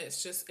 and then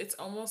it's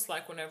almost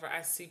like whenever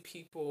I see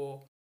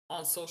people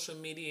on social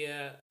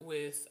media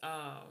with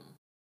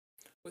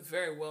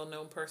very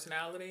well-known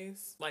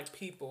personalities, like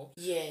people.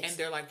 Yes. And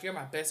they're like, you're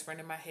my best friend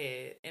in my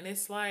head. And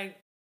it's like,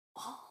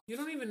 you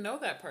don't even know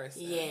that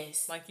person.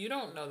 Yes. Like, you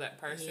don't know that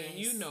person. Yes.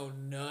 You know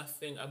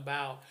nothing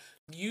about,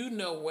 you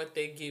know what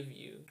they give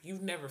you.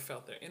 You've never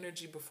felt their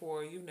energy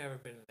before. You've never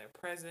been in their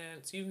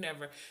presence.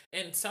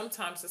 And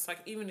sometimes it's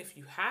like, even if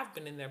you have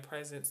been in their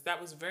presence, that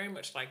was very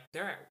much like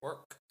they're at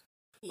work.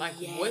 Like,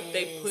 what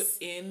they put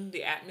in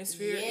the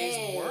atmosphere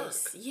is work.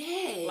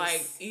 Yes.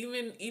 Like,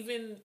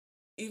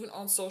 even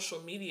on social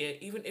media,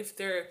 even if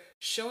they're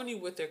showing you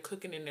what they're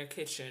cooking in their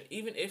kitchen,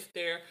 even if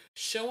they're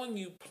showing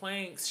them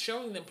playing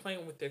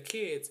with their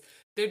kids,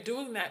 they're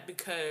doing that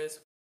because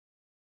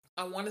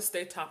I want to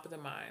stay top of the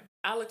mind.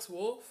 Alex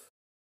Wolf,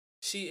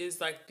 she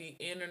is like the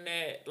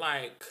internet,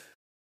 like,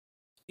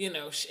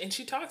 and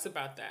she talks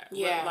about that.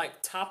 Yeah.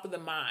 Like, top of the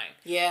mind.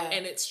 Yeah.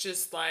 And it's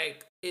just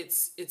like,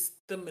 it's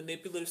the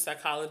manipulative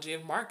psychology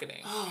of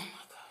marketing. Oh my God.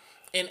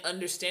 And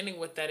understanding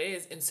what that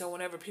is. And so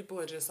whenever people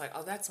are just like,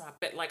 oh, that's my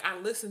bet. Like, I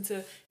listen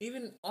to,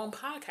 even on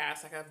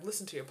podcasts, like, I've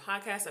listened to your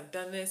podcast, I've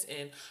done this,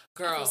 and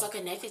girl, I feel so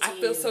connected to you. I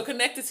feel so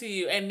connected to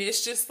you. And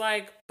it's just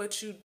like,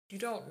 but you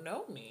don't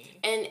know me.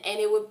 And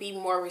it would be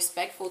more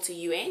respectful to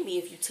you and me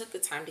if you took the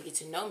time to get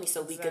to know me,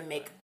 so we could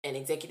make an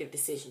executive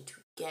decision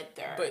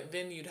together. But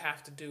then you'd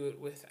have to do it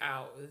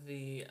without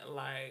the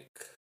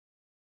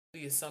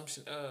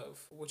assumption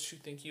of what you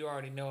think you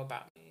already know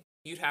about me.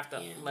 You'd have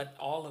to let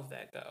all of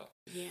that go.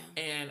 Yeah.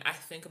 And I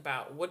think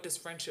about, what does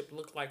friendship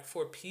look like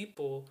for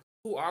people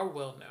who are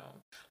well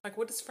known? Like,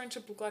 what does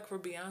friendship look like for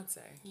Beyonce?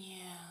 Yeah.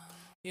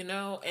 And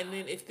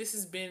then if this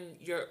has been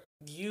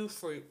you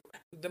for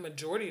the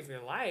majority of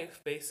your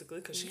life,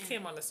 basically, because she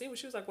came on the scene when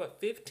she was like, what,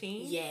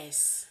 15?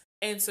 Yes.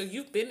 And so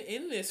you've been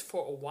in this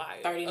for a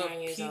while.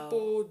 39 years old.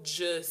 People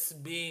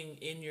just being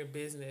in your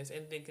business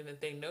and thinking that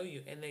they know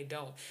you, and they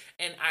don't.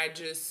 And I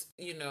just,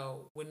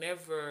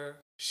 whenever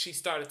she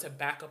started to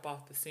back up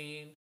off the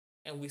scene.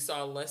 And we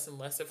saw less and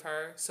less of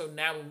her. So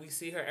now when we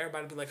see her,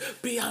 everybody be like,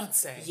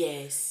 Beyonce.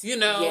 Yes. You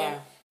know? Yeah.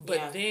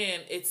 But then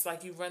it's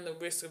like you run the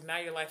risk of now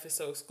your life is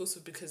so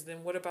exclusive, because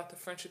then what about the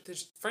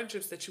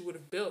friendships that you would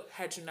have built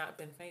had you not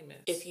been famous?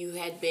 If you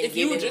had been If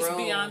you were just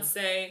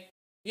Beyonce,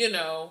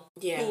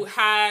 who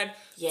had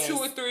 2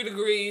 or 3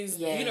 degrees,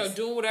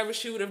 doing whatever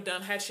she would have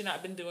done had she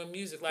not been doing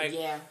music. Like,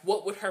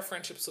 what would her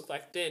friendships look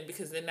like then?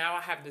 Because then now I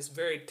have this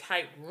very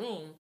tight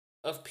room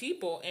of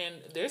people, and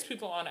there's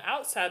people on the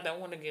outside that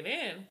want to get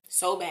in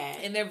so bad,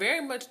 and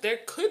there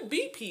could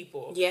be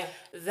people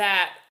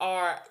that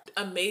are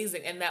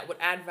amazing and that would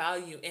add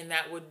value and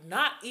that would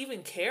not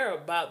even care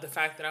about the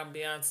fact that I'm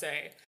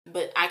Beyonce,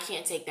 but I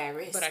can't take that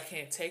risk. But I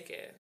can't take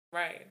it.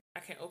 Right. I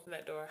can't open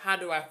that door. How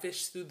do I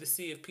fish through the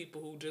sea of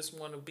people who just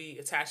want to be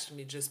attached to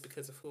me just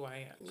because of who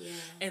I am?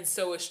 And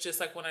so it's just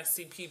like when I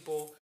see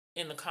people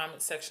in the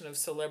comment section of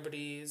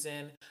celebrities,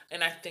 and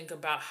I think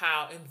about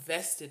how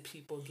invested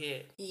people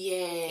get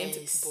into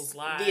people's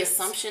lives. The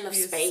assumption of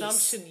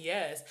space.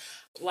 Yes.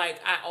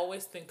 Like, I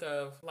always think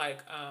of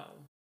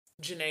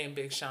Janae and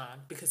Big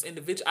Sean, because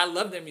I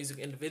love their music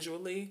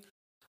individually.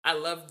 I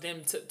love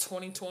them to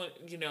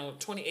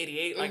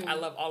 2088. Like, I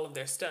love all of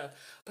their stuff.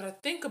 But I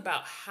think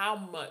about how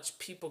much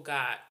people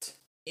got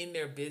in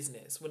their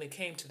business when it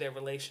came to their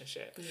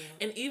relationship. Yeah.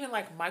 And even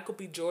like Michael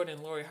B. Jordan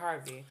and Lori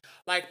Harvey,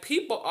 like,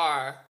 people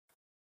are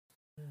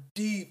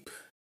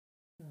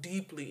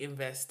deeply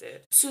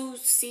invested. To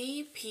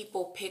see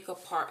people pick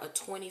apart a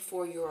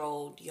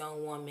 24-year-old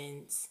young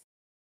woman's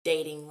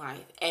dating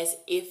life as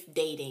if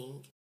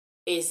dating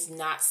is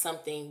not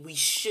something we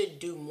should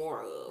do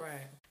more of.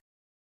 Right.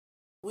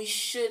 We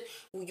should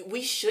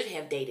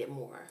have dated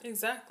more.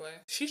 Exactly.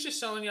 She's just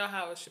showing y'all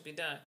how it should be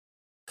done.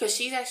 Because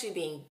she's actually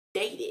being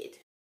dated.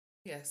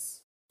 Yes.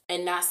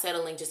 And not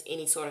settling just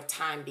any sort of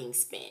time being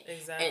spent.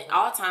 Exactly. And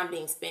all time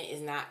being spent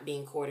is not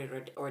being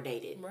courted or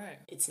dated. Right.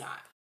 It's not.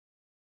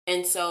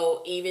 And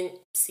so even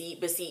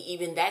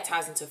that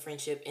ties into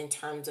friendship in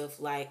terms of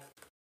like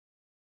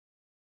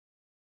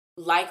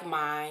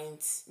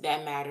minds,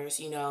 that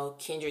matters,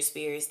 kindred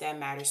spirits, that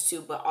matters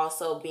too, but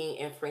also being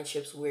in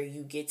friendships where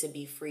you get to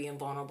be free and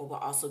vulnerable,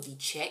 but also be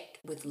checked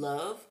with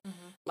love.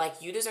 Mm-hmm.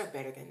 Like, you deserve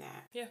better than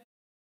that. Yeah.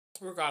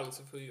 Regardless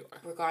of who you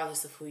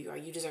are.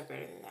 You deserve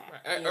better than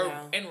that. Right.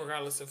 And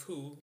regardless of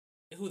who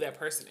that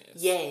person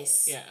is.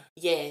 Yes. Yeah.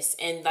 Yes.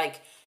 And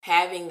like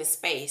having the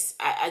space.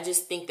 I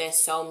just think that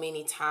so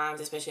many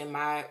times, especially in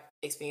my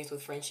experience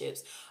with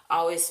friendships, I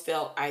always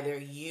felt either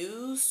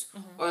used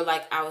or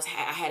like I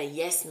had a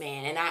yes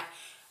man. And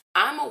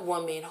I'm a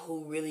woman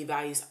who really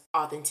values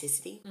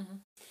authenticity. Mm-hmm.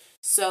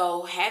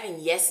 So having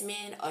yes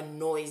men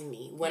annoys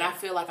me when I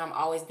feel like I'm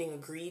always being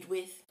agreed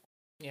with.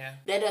 Yeah.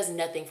 That does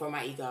nothing for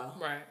my ego.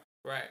 Right.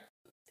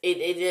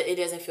 It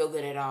doesn't feel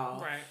good at all.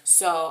 Right.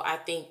 So I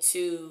think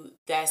too,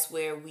 that's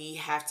where we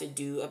have to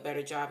do a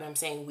better job. And I'm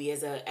saying we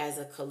as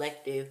a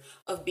collective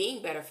of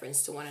being better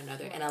friends to one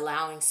another and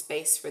allowing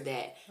space for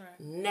that. Right.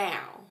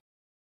 Now,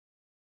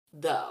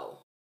 though,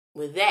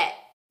 with that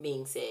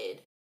being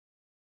said,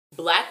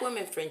 Black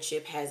women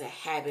friendship has a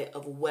habit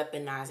of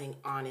weaponizing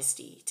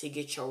honesty to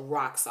get your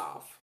rocks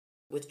off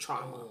with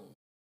trauma.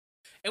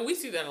 And we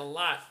see that a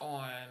lot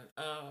on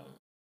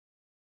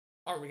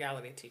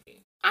reality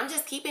TV. I'm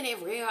just keeping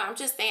it real. I'm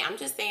just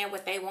saying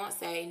what they won't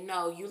say.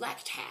 No, you lack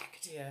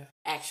tact. Yeah.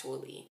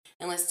 Actually.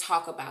 And let's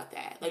talk about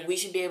that. Like, we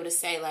should be able to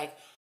say, like,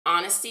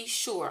 honesty,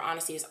 sure,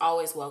 honesty is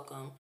always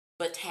welcome,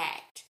 but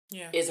tact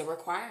is a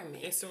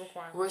requirement. It's a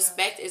requirement.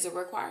 Respect is a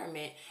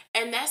requirement.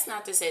 And that's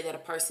not to say that a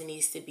person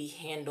needs to be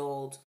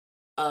handled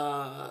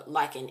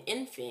like an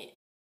infant,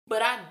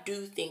 but I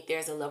do think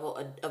there's a level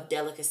of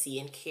delicacy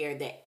and care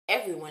that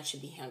everyone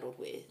should be handled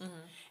with.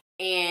 Mm-hmm.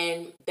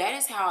 And that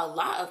is how a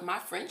lot of my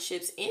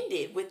friendships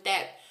ended, with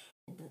that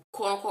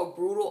quote unquote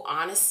brutal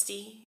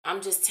honesty.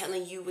 I'm just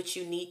telling you what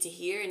you need to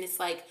hear. And it's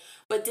like,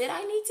 but did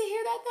I need to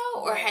hear that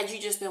though? Or had you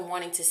just been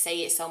wanting to say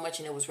it so much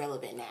and it was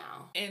relevant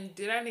now? And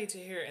did I need to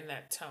hear it in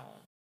that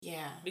tone?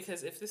 Yeah.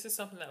 Because if this is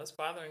something that was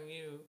bothering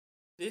you,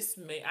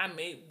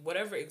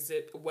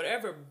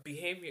 whatever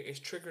behavior is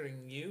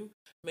triggering you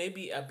may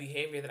be a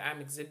behavior that I'm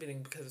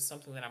exhibiting because of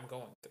something that I'm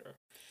going through.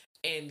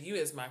 And you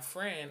as my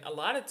friend, a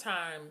lot of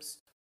times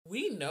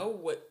we know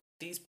what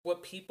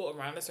people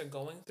around us are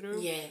going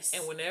through. Yes.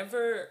 And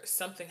whenever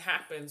something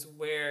happens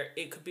where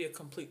it could be a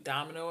complete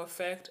domino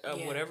effect of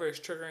whatever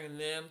is triggering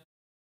them,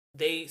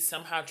 they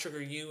somehow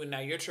trigger you, and now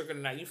you're triggered,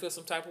 and now you feel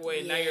some type of way,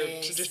 and now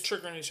you're just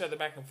triggering each other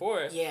back and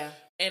forth. Yeah.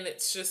 And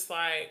it's just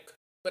like,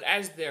 but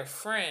as their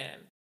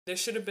friend, there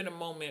should have been a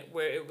moment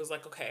where it was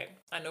like, okay,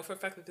 I know for a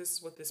fact that this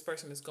is what this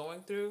person is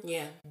going through.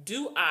 Yeah.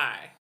 Do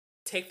I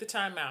take the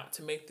time out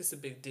to make this a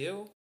big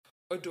deal?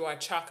 Or do I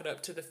chalk it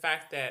up to the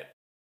fact that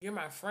you're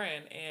my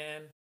friend,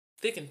 and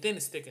thick and thin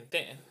is thick and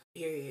thin.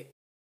 Period.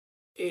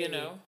 You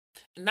know?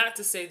 Not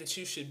to say that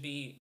you should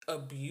be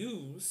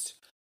abused,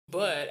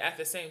 but at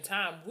the same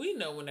time, we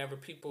know whenever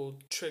people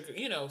trigger,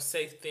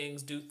 say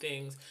things, do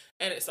things,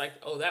 and it's like,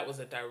 oh, that was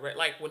a direct,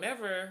 like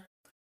whenever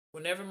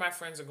my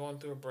friends are going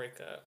through a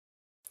breakup,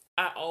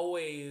 I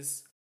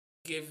always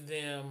give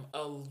them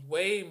a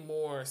way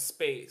more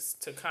space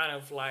to kind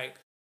of like,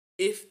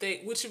 if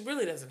they, which it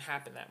really doesn't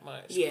happen that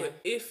much, but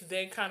if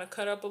they kind of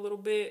cut up a little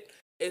bit,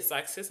 it's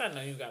like, sis, I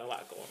know you got a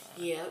lot going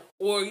on. Yeah.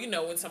 Or, you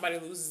know, when somebody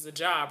loses a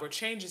job or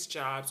changes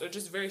jobs or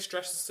just very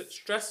stressful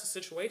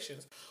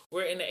situations.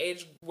 We're in the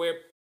age where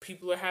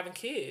people are having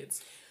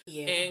kids.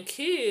 Yeah. And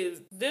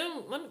kids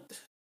can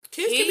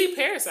be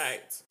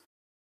parasites.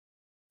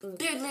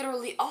 They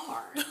literally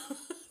are.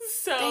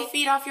 So they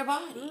feed off your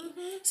body.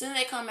 Mm-hmm. So then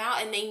they come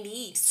out and they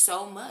need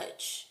so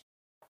much.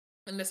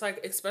 And it's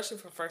like, especially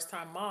for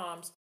first-time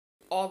moms,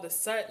 all of a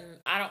sudden,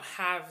 I don't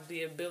have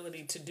the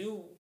ability to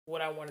do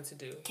what I wanted to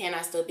do. Can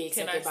I still be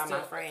accepted by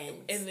my friends?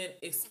 And then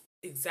it's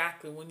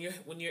exactly when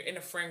you're in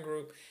a friend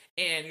group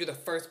and you're the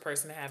first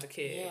person to have a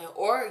kid. Yeah,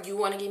 or you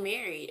want to get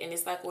married and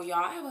it's like, well,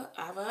 y'all, I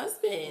have a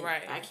husband.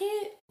 Right. I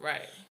can't.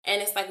 Right.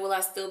 And it's like, will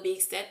I still be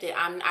accepted?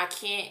 I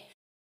can't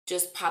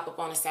just pop up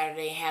on a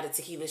Saturday and have the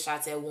tequila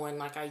shots at 1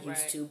 like I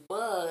used to.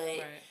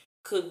 But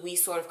could we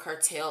sort of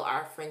curtail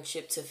our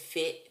friendship to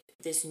fit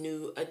this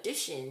new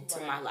addition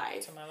to my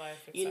life? To my life,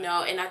 exactly. You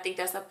know, and I think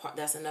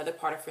that's another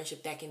part of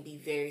friendship that can be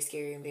very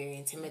scary and very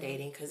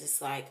intimidating, because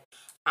it's like,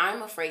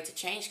 I'm afraid to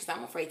change because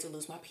I'm afraid to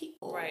lose my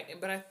people. Right.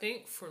 But I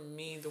think for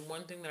me, the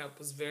one thing that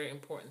was very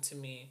important to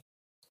me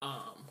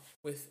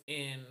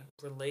within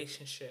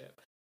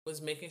relationship was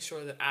making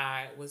sure that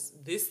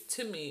this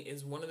to me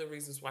is one of the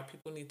reasons why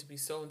people need to be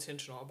so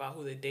intentional about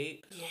who they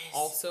date. Yes.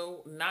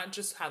 Also, not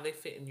just how they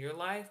fit in your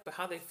life, but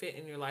how they fit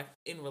in your life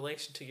in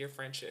relation to your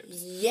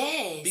friendships.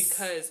 Yes.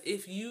 Because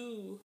if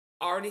you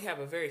already have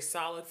a very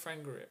solid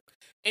friend group,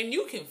 and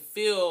you can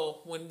feel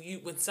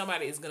when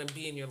somebody is going to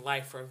be in your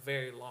life for a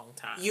very long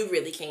time. You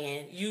really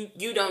can.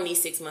 You don't need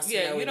 6 months to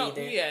know it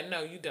either. Yeah,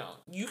 no, you don't.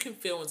 You can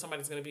feel when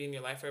somebody's going to be in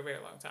your life for a very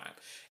long time.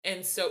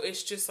 And so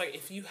it's just like,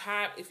 if you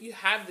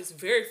have this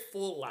very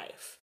full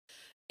life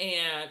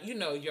and, you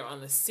know, you're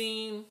on the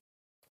scene,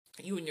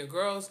 you and your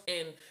girls,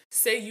 and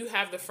say you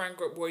have the friend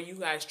group where you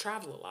guys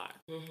travel a lot.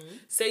 Mm-hmm.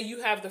 Say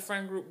you have the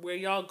friend group where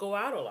y'all go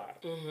out a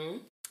lot. Mm-hmm.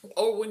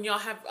 Or when y'all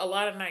have a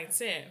lot of nights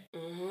in.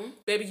 Mm-hmm.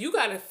 Baby, you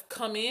got to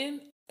come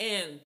in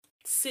and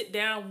sit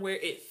down where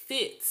it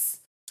fits.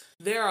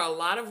 There are a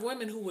lot of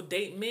women who will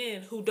date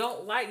men who you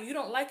don't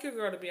like your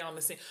girl to be on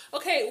the scene.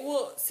 Okay,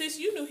 well, since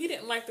you knew he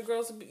didn't like the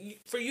girls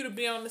for you to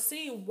be on the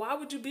scene, why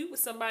would you be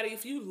with somebody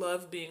if you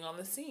love being on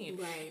the scene?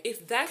 Right.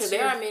 If that's because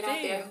there are men out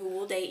there who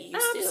will date you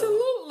absolutely. still.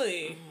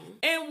 Absolutely. Mm-hmm.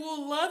 And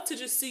will love to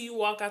just see you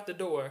walk out the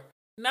door.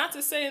 Not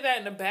to say that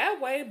in a bad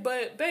way,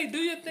 but babe, do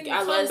your thing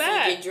and come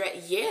back.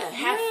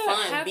 Have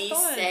fun. Be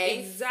safe.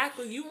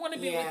 Exactly. You want to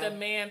be with a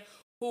man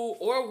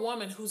or a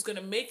woman who's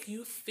gonna make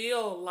you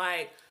feel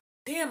like,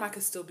 damn, I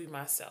could still be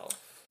myself.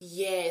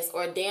 Yes,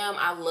 or damn,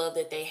 I love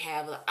that they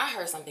have. I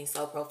heard something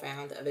so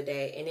profound the other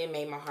day, and it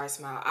made my heart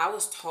smile. I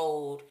was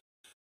told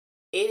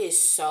it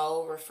is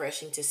so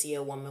refreshing to see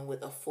a woman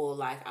with a full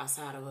life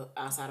outside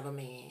of a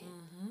man.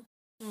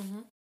 Mm-hmm. Mm-hmm.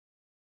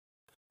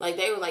 Like,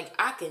 they were like,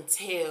 I can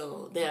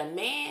tell that a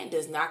man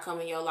does not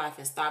come in your life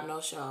and stop no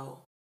show.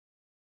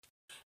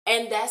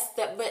 And that's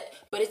that,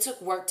 but it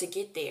took work to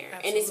get there.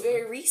 Absolutely. And it's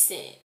very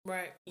recent.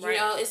 Right. You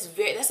know,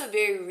 that's a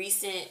very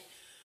recent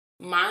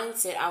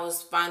mindset. I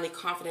was finally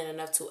confident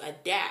enough to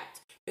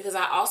adapt, because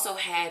I also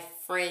had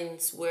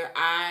friends where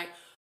I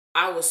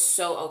was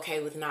so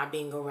okay with not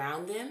being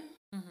around them.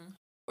 Mm-hmm.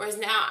 Whereas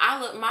now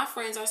my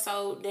friends are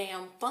so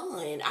damn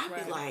fun.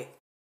 I'd be like,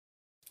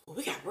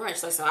 we got brunch,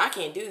 so I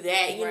can't do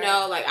that. You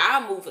know, like,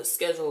 I move a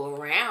schedule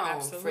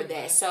around for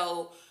that.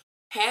 So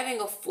having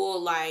a full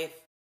life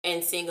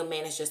and seeing a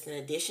man as just an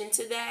addition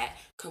to that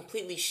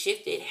completely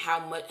shifted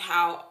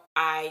how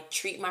I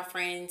treat my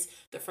friends,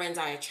 the friends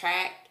I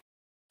attract,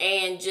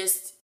 and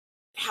just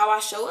how I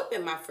show up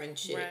in my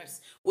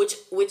friendships, which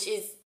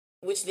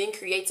then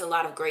creates a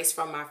lot of grace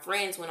from my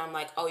friends when I'm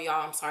like, oh,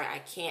 y'all, I'm sorry, I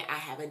can't. I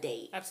have a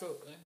date.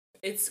 Absolutely.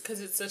 It's because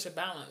it's such a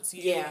balance.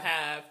 You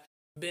have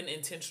been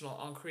intentional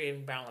on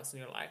creating balance in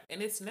your life,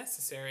 and it's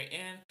necessary.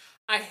 And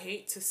I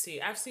hate to see,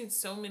 I've seen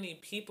so many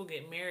people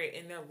get married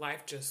and their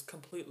life just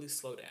completely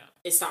slow down.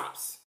 It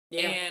stops.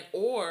 Yeah. And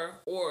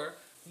or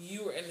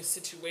you were in a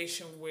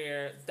situation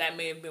where that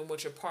may have been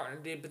what your partner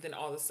did, but then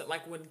all of a sudden,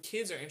 like when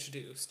kids are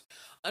introduced,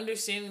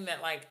 understanding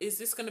that, like, is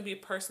this going to be a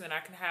person that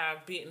I can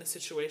be in a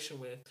situation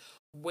with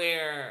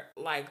where,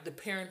 like, the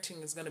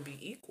parenting is going to be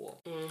equal?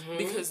 Mm-hmm.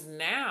 Because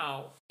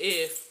now,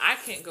 if I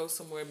can't go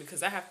somewhere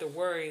because I have to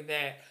worry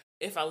that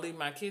if I leave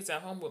my kids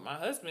at home with my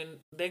husband,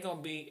 they're going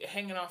to be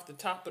hanging off the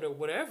top of it or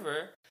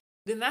whatever,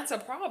 then that's a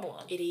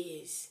problem. It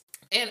is.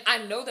 And I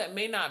know that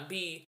may not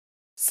be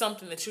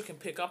something that you can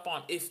pick up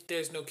on if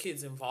there's no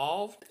kids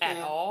involved at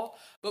all.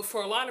 But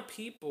for a lot of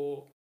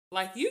people,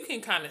 like, you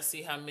can kind of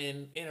see how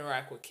men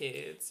interact with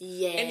kids.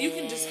 Yes. And you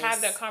can just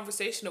have that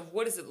conversation of,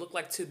 what does it look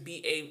like to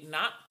be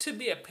not to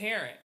be a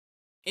parent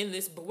in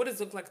this, but what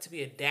does it look like to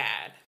be a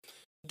dad?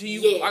 Are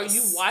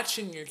you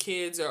watching your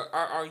kids, or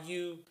are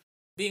you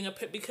being a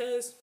pet?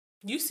 Because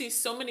you see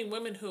so many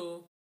women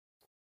who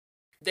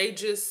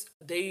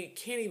they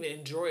can't even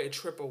enjoy a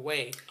trip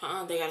away.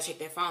 They gotta check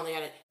their phone.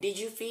 Did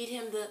you feed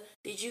him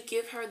did you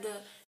give her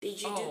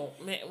did you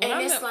man.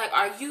 And it's like,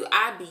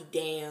 I'd be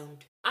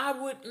damned. I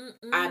would.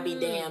 I'd be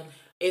damned.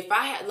 If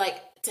I had,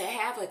 to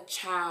have a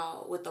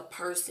child with a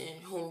person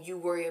whom you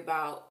worry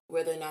about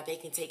whether or not they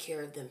can take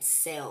care of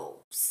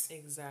themselves.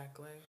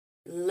 Exactly.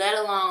 Let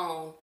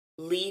alone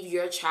leave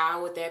your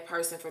child with that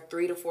person for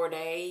 3 to 4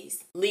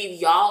 days.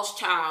 Leave y'all's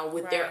child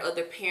with their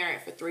other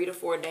parent for 3 to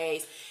 4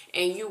 days.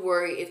 And you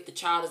worry if the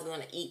child is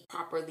going to eat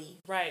properly.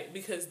 Right.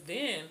 Because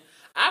then,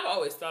 I've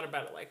always thought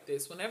about it like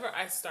this. Whenever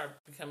I start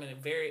becoming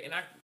and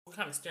I'm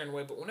kind of steering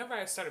away, but whenever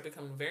I started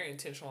becoming very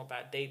intentional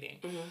about dating,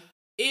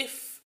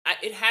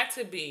 it had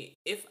to be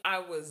if I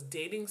was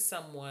dating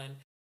someone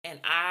and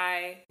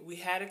we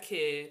had a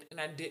kid and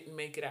I didn't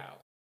make it out.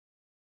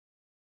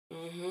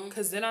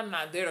 Because then I'm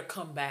not there to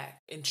come back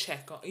and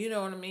check on, you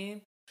know what I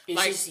mean?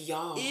 It's just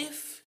y'all.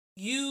 If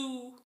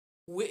you,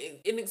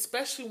 and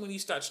especially when you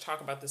start to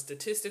talk about the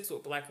statistics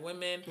with Black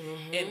women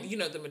and,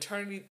 the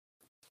maternity,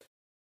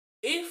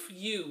 if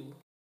you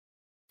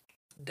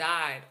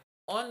died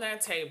on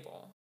that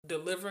table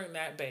delivering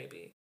that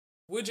baby,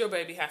 would your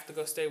baby have to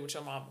go stay with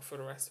your mama for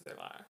the rest of their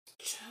lives?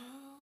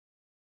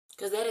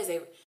 Because that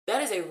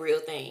is a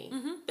real thing.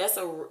 That's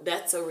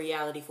a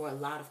reality for a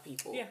lot of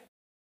people. Yeah,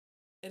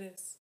 it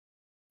is.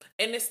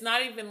 And it's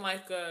not even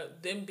like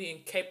them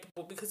being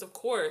capable, because of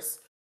course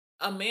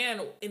a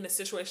man in a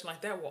situation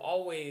like that will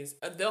always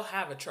they'll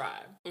have a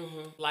tribe.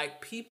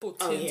 Like, people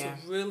tend to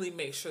really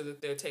make sure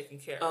that they're taken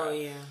care of. Oh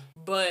yeah.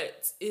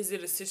 But is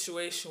it a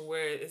situation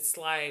where it's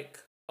like,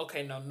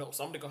 okay, no,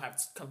 somebody gonna have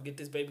to come get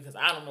this baby because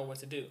I don't know what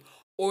to do?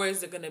 Or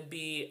is it gonna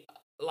be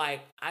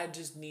like, I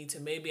just need to,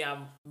 maybe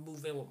I'm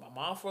move in with my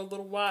mom for a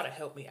little while to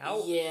help me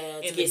out?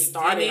 Yeah, to get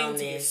started on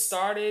this. To get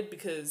started,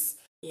 because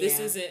this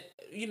isn't,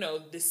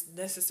 this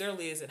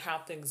necessarily isn't how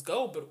things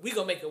go, but we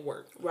gonna make it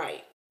work.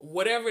 Right.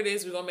 Whatever it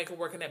is, we're gonna make it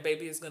work, and that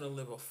baby is gonna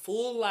live a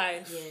full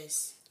life.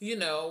 Yes.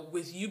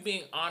 With you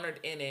being honored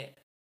in it.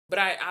 But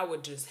I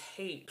would just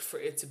hate for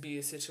it to be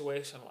a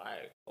situation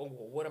like, oh,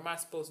 well, what am I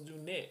supposed to do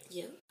next?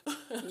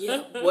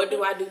 Yeah. What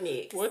do I do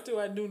next? What do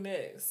I do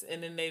next?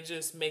 And then they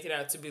just make it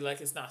out to be like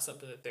it's not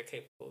something that they're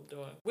capable of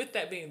doing, with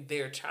that being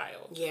their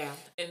child. Yeah.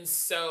 And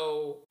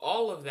so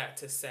all of that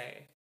to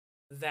say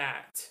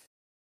that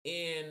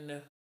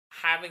in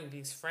having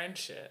these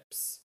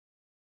friendships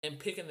and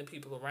picking the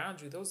people around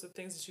you, those are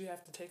things that you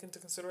have to take into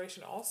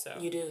consideration also.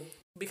 You do.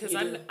 Because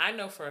I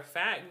know for a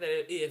fact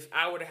that if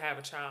I were to have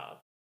a child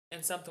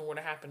and something were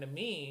to happen to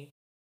me,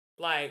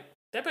 like,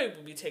 that baby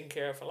would be taken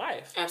care of for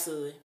life.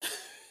 Absolutely.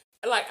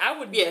 Like, I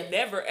would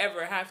never,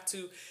 ever have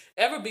to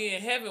ever be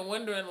in heaven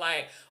wondering,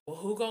 like, well,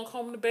 who gonna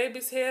comb the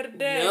baby's hair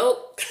today?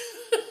 Nope.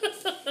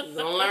 We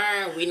gonna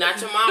learn. We not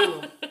your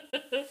mama.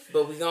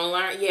 But we gonna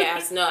learn.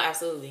 Yeah, no,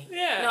 absolutely.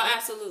 Yeah. No,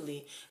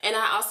 absolutely. And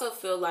I also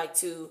feel like,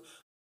 too,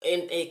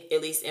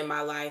 at least in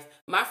my life,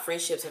 my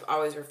friendships have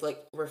always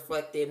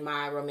reflected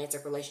my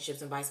romantic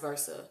relationships and vice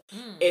versa.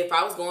 If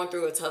I was going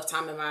through a tough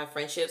time in my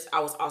friendships,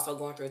 I was also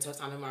going through a tough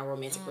time in my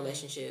romantic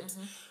relationships.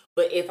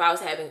 But if I was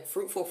having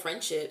fruitful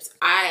friendships,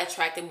 I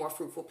attracted more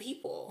fruitful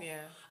people. Yeah.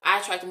 I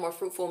attracted more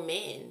fruitful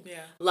men.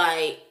 Yeah.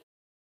 Like,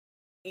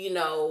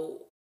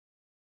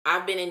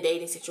 I've been in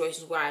dating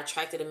situations where I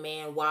attracted a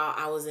man while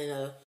I was in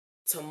a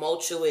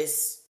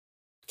tumultuous,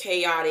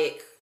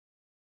 chaotic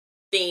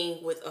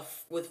thing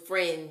with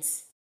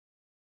friends,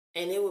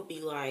 and it would be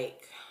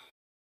like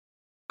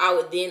I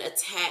would then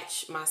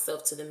attach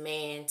myself to the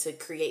man to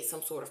create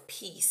some sort of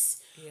peace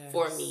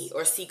for me,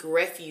 or seek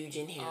refuge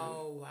in him.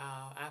 Oh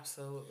wow,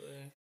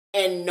 absolutely.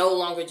 And no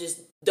longer just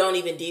don't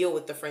even deal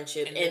with the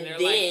friendship, and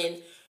then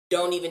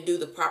don't even do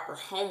the proper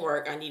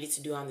homework I needed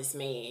to do on this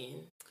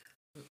man.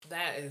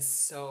 That is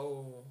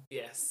so,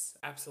 yes,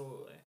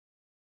 absolutely.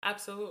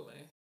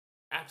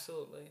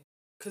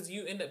 Because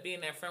you end up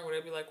being that friend where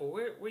they'll be like, well,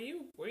 where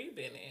you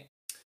been at?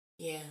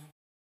 Yeah.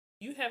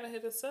 You haven't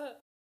hit us up.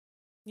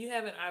 You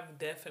haven't. I've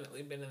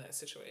definitely been in that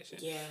situation.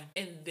 Yeah.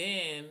 And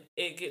then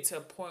it gets to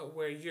a point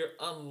where you're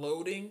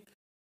unloading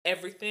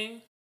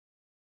everything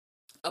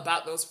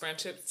about those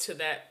friendships to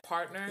that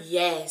partner.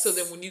 Yes. So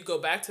then when you go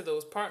back to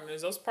those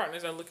partners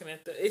are looking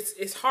at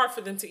it's hard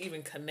for them to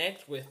even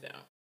connect with them.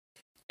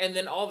 And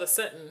then all of a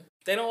sudden,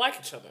 they don't like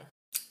each other.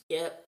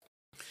 Yep.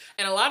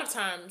 And a lot of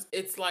times,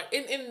 it's like,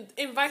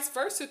 and vice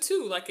versa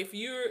too. Like, if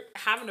you're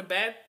having a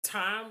bad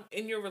time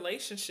in your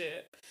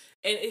relationship,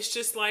 and it's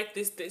just like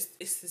this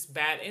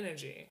bad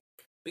energy.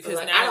 Because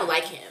like, now, I don't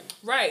like him.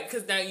 Right,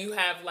 because now you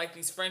have, like,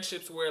 these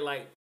friendships where,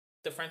 like,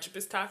 the friendship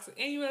is toxic,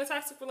 and you're in a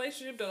toxic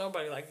relationship, don't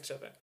nobody like each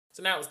other.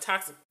 So now it's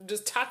toxic,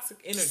 just toxic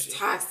energy. It's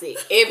toxic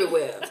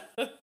everywhere.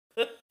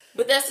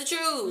 But that's the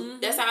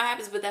truth. That's how it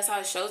happens, but that's how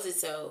it shows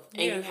itself.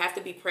 And you have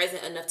to be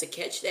present enough to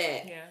catch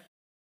that. Yeah.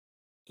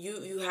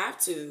 You have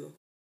to.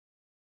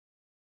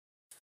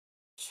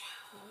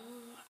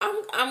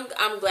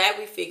 I'm glad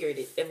we figured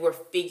it, that we're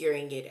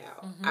figuring it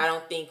out. I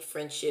don't think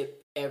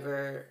friendship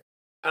ever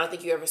I don't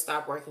think you ever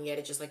stop working at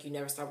it, just like you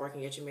never stop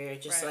working at your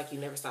marriage, just like you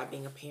never stop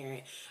being a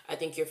parent. I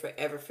think you're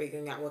forever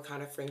figuring out what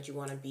kind of friend you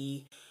want to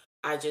be.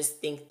 I just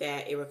think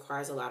that it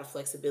requires a lot of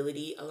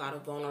flexibility, a lot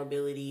of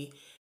vulnerability,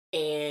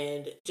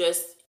 and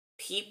just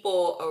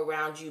people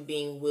around you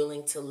being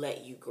willing to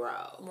let you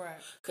grow. Right.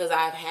 Because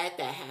I've had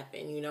that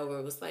happen, you know, where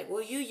it was like,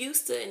 well, you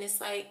used to, and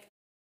it's like,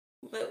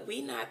 but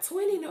we not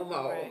 20 no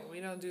more. Right. We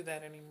don't do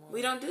that anymore.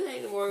 We don't do that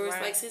anymore.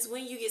 It's like, since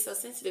when you get so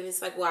sensitive?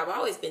 It's like, well, I've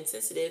always been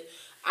sensitive.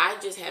 I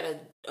just had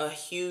a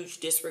huge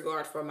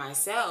disregard for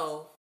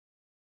myself.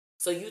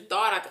 So you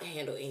thought I could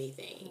handle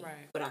anything.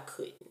 Right. But I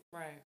couldn't.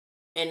 Right.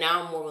 And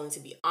now I'm more willing to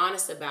be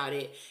honest about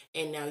it.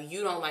 And now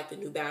you don't like the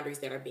new boundaries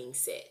that are being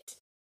set.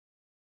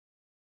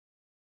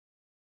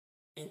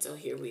 And so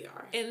here we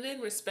are. And then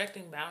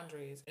respecting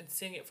boundaries and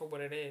seeing it for what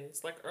it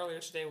is. Like earlier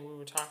today when we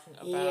were talking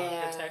about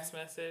the text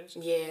message.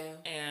 Yeah.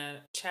 And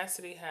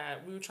Chastity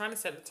we were trying to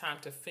set the time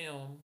to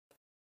film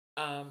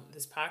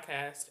this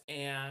podcast,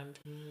 and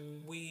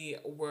we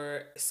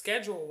were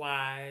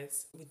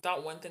schedule-wise, we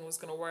thought one thing was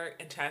going to work,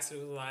 and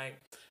Chastity was like,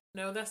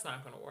 no, that's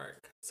not going to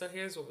work. So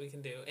here's what we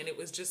can do. And it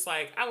was just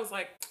like, I was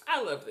like,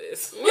 I love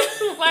this.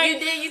 Like, you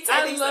did. You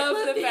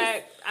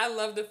I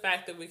love the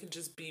fact that we can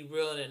just be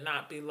real and it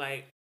not be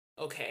like,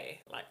 okay,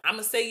 like, I'm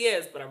going to say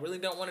yes, but I really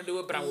don't want to do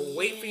it, but I will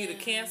wait for you to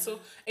cancel.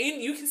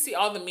 And you can see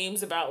all the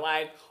memes about,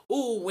 like,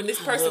 ooh, when this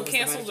person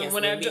cancels and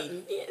when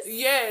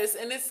yes.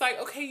 And it's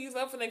like, okay, you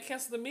love when they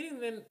cancel the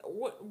meeting, then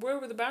where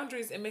were the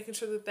boundaries in making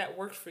sure that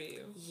worked for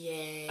you?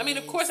 Yeah. I mean,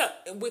 of course,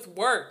 with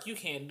work, you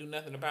can't do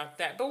nothing about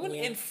that. But when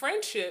in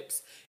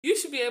friendships, you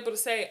should be able to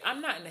say,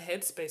 I'm not in the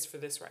headspace for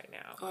this right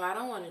now. Oh, I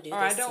don't want to do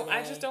this. Or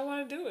I just don't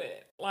want to do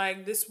it.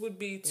 Like, this would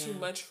be too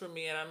much for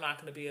me and I'm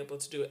not going to be able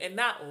to do it. And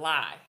not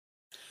lie.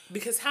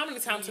 Because how many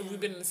times have we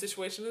been in a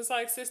situation that's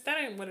like, sis, that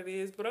ain't what it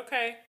is, but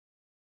okay.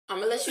 I'm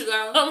going to let you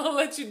go. I'm going to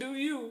let you do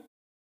you.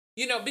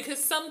 You know,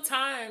 because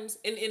sometimes,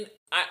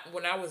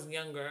 when I was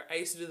younger, I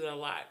used to do that a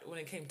lot when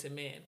it came to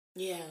men.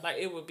 Yeah. Like,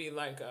 it would be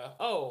like,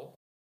 oh,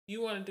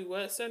 you want to do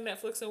what? Sir,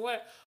 Netflix and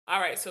what?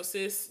 All right, so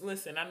sis,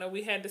 listen, I know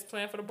we had this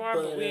plan for the bar,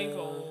 but we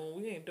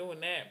ain't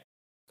doing that.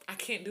 I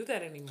can't do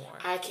that anymore.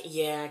 I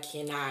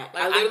cannot.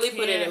 Like, I literally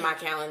put it in my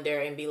calendar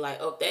and be like,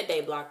 oh, that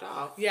day blocked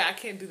off. Yeah, I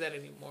can't do that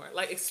anymore.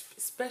 Like,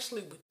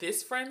 especially with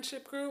this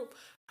friendship group,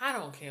 I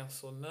don't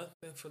cancel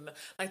nothing for nothing.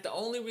 Like, the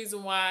only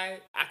reason why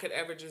I could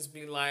ever just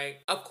be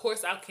like, of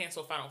course I'll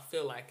cancel if I don't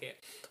feel like it.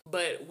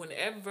 But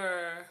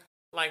whenever,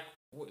 like,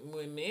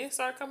 when men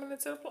start coming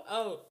into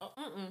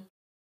the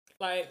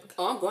like,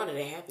 I'm going to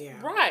the happy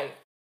hour. Right.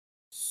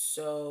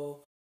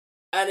 So,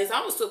 and it's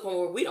almost to a point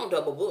where we don't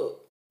double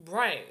book.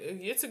 Right.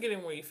 You're to get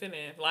in where you fit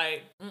in.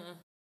 Like,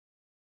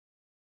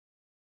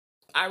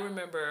 I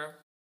remember,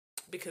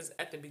 because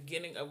at the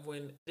beginning of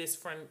when this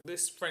friend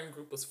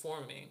group was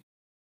forming,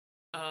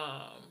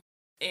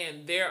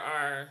 and there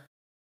are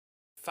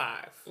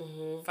 5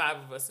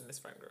 of us in this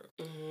friend group.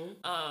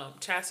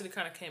 Chastity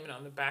kind of came in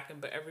on the back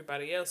end, but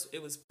everybody else,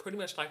 it was pretty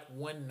much like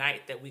one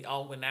night that we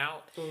all went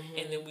out,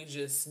 and then we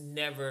just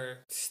never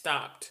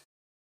stopped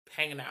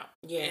hanging out.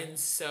 Yeah. And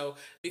so,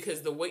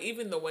 because the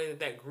way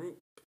that group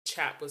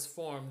chat was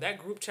formed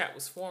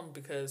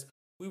because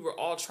we were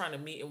all trying to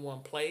meet in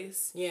one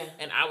place. Yeah.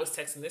 And I was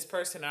texting this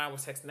person, and I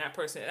was texting that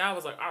person, and I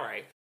was like, all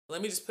right,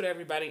 let me just put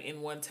everybody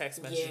in one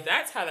text message. Yeah.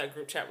 That's how that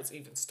group chat was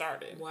even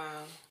started.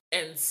 Wow.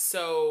 And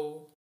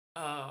so,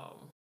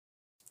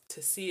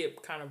 to see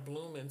it kind of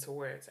bloom into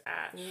where it's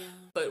at. Yeah.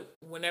 But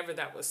whenever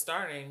that was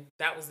starting,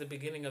 that was the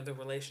beginning of the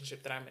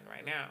relationship that I'm in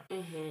right now.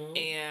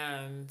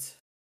 And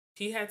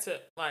he had to,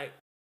 like,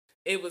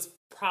 it was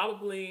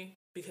probably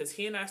because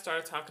he and I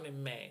started talking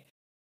in May.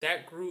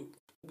 That group,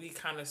 we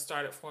kind of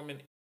started forming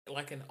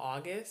like in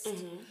August.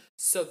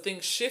 So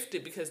things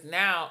shifted because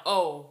now,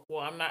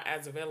 I'm not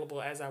as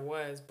available as I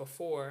was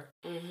before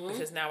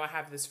because now I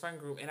have this friend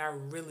group and I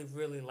really,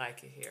 really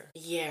like it here.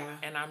 Yeah.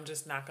 And I'm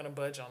just not going to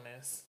budge on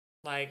this.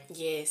 Like,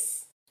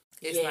 yes.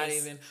 It's not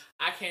even,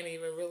 I can't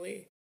even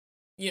really,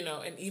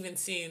 and even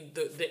seeing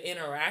the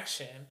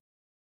interaction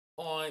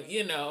on,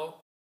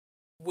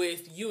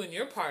 with you and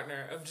your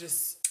partner of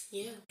just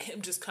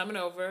him just coming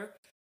over,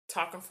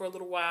 talking for a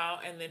little while,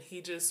 and then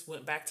he just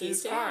went back to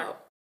his car.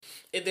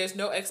 If there's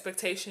no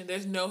expectation,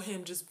 there's no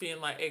him just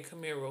being like, hey,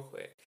 come here real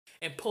quick.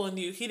 And pulling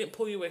you, he didn't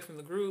pull you away from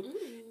the group.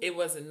 It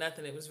wasn't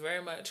nothing. It was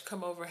very much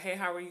come over, hey,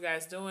 how are you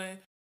guys doing?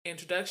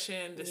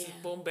 Introduction, this is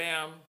boom,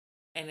 bam.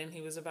 And then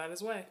he was about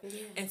his way. Yeah.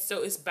 And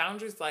so it's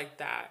boundaries like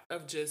that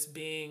of just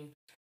being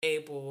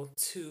able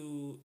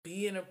to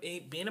be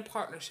in a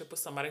partnership with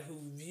somebody who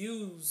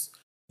views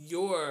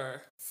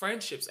your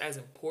friendships as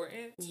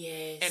important,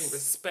 and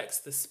respects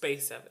the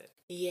space of it.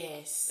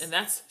 Yes. And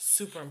that's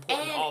super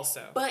important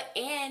also.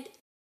 And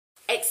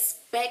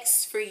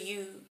expects for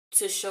you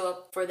to show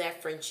up for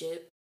that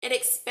friendship. It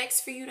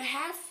expects for you to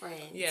have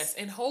friends. Yes,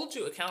 and hold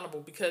you accountable,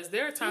 because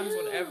there are times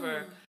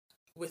whenever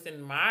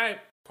within my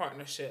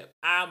partnership,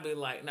 I'll be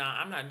like, nah,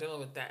 I'm not dealing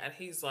with that. And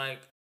he's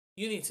like,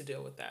 you need to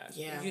deal with that.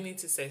 Yeah. You need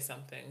to say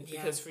something.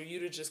 Because for you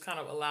to just kind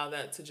of allow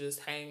that to just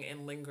hang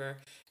and linger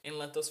and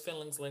let those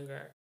feelings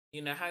linger,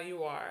 You know how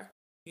you are.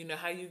 You know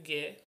how you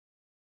get.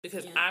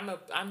 Because I'm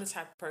the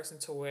type of person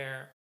to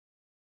where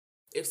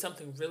if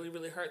something really,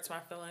 really hurts my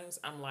feelings,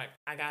 I'm like,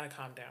 I gotta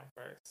calm down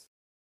first.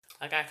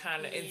 Like I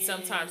kind of, and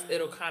sometimes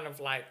it'll kind of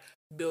like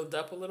build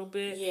up a little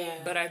bit. Yeah.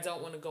 But I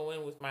don't want to go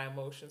in with my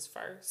emotions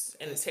first.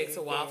 And it takes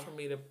a while for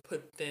me to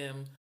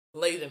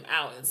lay them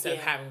out instead of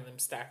having them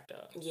stacked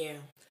up. Yeah.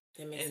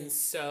 That makes sense.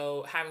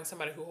 So having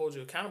somebody who holds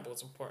you accountable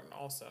is important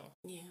also.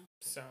 Yeah.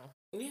 So.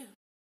 Yeah.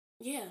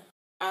 Yeah.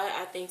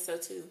 I think so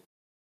too.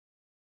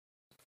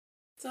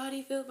 So how do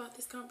you feel about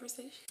this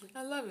conversation?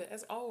 I love it,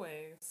 as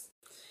always.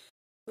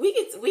 We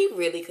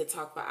really could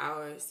talk for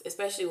hours,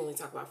 especially when we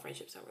talk about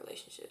friendships and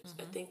relationships.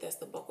 I think that's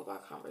the bulk of our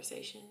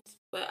conversations.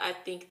 But I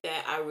think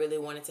that I really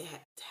wanted to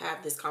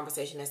have this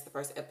conversation as the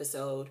first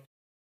episode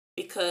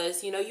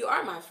because, you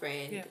are my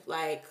friend. Yeah.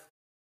 Like,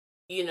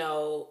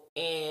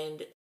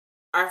 and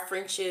our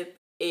friendship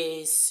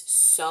is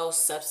so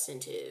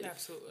substantive.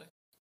 Absolutely.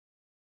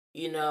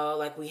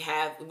 Like we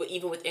have,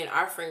 even within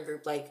our friend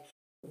group, like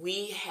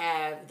we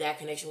have that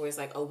connection where it's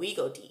like, oh, we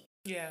go deep.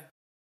 Yeah.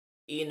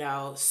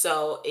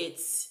 So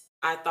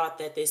I thought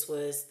that this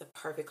was the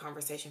perfect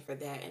conversation for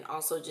that. And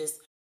also just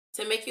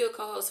to make you a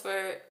co-host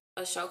for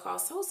a show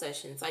called Soul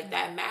Sessions. Like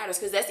that matters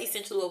because that's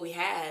essentially what we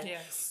had.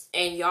 Yes.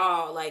 And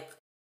y'all, like,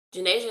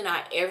 Janasia and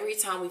I, every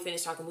time we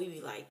finish talking, we be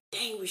like,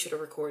 dang, we should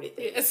have recorded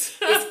this.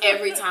 Yes. It's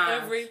every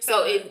time. Every time.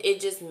 So it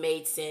just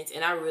made sense.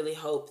 And I really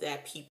hope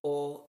that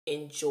people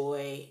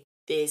enjoy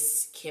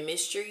this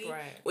chemistry.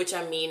 Right. Which,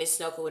 I mean, it's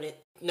no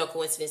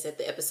coincidence that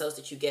the episodes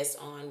that you guest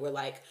on were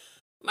like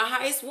my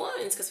highest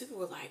ones. Because people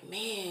were like,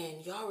 man,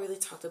 y'all really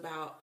talked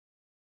about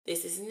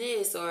this and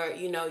this. Or,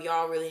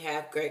 y'all really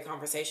have great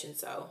conversations.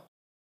 So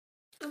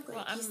I'm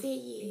glad you said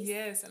yes.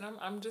 Yes. And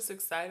I'm just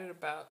excited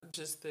about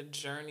just the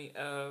journey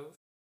of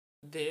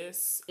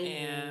this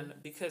and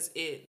because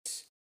it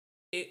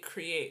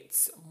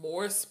creates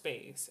more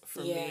space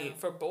for me,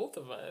 for both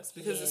of us,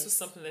 because this was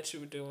something that you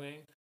were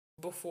doing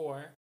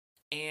before,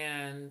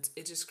 and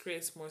it just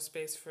creates more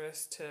space for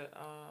us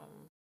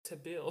to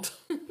build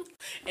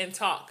and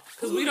talk,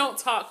 because we don't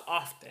talk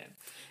often.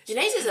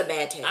 Janasia's a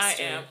bad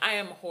texter. I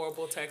am a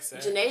horrible texter.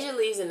 Janasia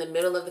leaves in the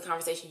middle of the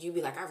conversation. You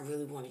be like, I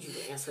really wanted you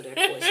to answer that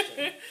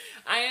question.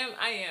 I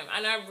am.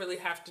 And I really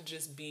have to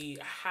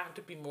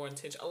be more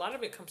intentional. A lot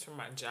of it comes from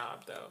my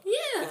job, though.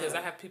 Yeah. Because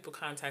I have people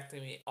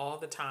contacting me all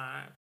the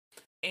time.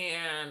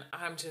 And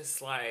I'm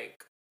just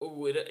like,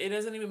 ooh, it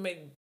doesn't even make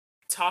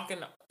talking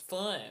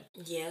fun.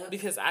 Yeah.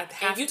 Because I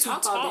have to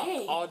talk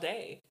all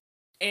day.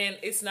 And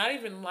it's not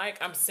even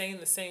like I'm saying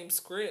the same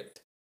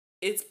script.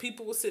 It's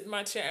people will sit in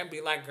my chair and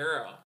be like,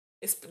 girl,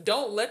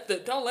 don't let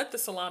the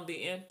salon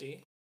be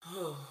empty.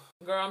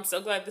 Girl, I'm so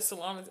glad the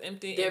salon is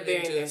empty. They're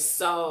bearing their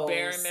soul.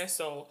 Bearing their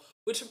soul.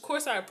 Which, of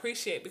course, I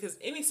appreciate, because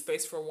any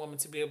space for a woman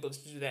to be able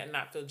to do that and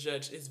not feel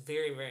judged is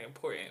very, very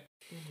important.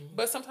 Mm-hmm.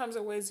 But sometimes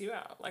it weighs you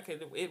out. Like,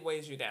 it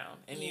weighs you down.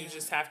 And you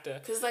just have to...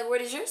 Because, like, where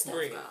does your stuff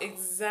go?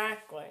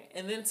 Exactly.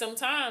 And then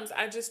sometimes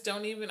I just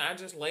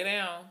lay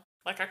down.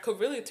 Like, I could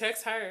really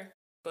text her,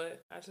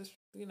 but I just,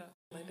 lay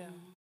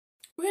down.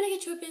 We're going to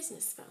get you a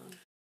business phone.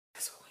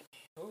 That's what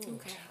we need. Ooh,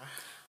 okay.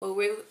 Well,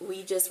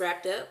 we just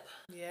wrapped up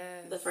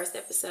the first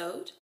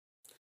episode.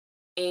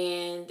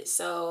 And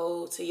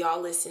so to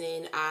y'all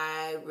listening,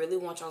 I really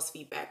want y'all's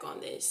feedback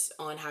on this,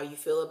 on how you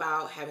feel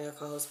about having a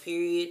co-host,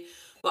 period.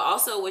 But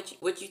also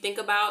what you think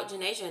about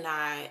Janasia and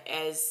I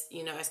as,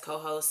 as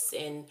co-hosts,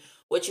 and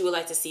what you would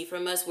like to see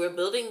from us. We're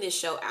building this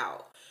show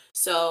out.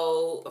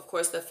 So, of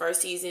course, the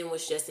first season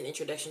was just an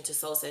introduction to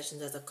Soul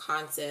Sessions as a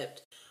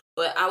concept.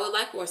 But I would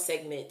like more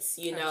segments,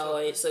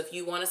 Absolutely. So if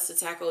you want us to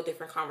tackle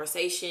different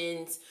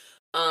conversations,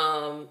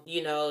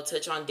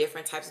 touch on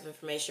different types of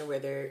information,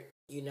 whether,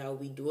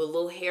 we do a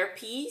little hair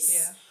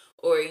piece,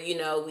 or,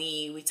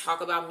 we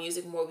talk about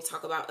music more, we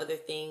talk about other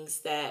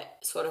things that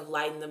sort of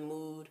lighten the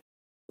mood,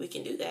 we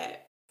can do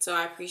that. So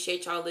I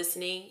appreciate y'all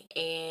listening,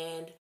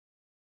 and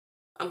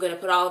I'm going to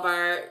put all of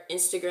our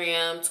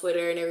Instagram,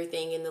 Twitter, and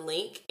everything in the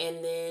link,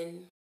 and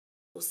then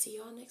we'll see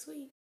y'all next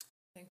week.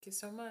 Thank you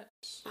so much.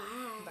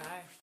 Bye.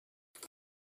 Bye.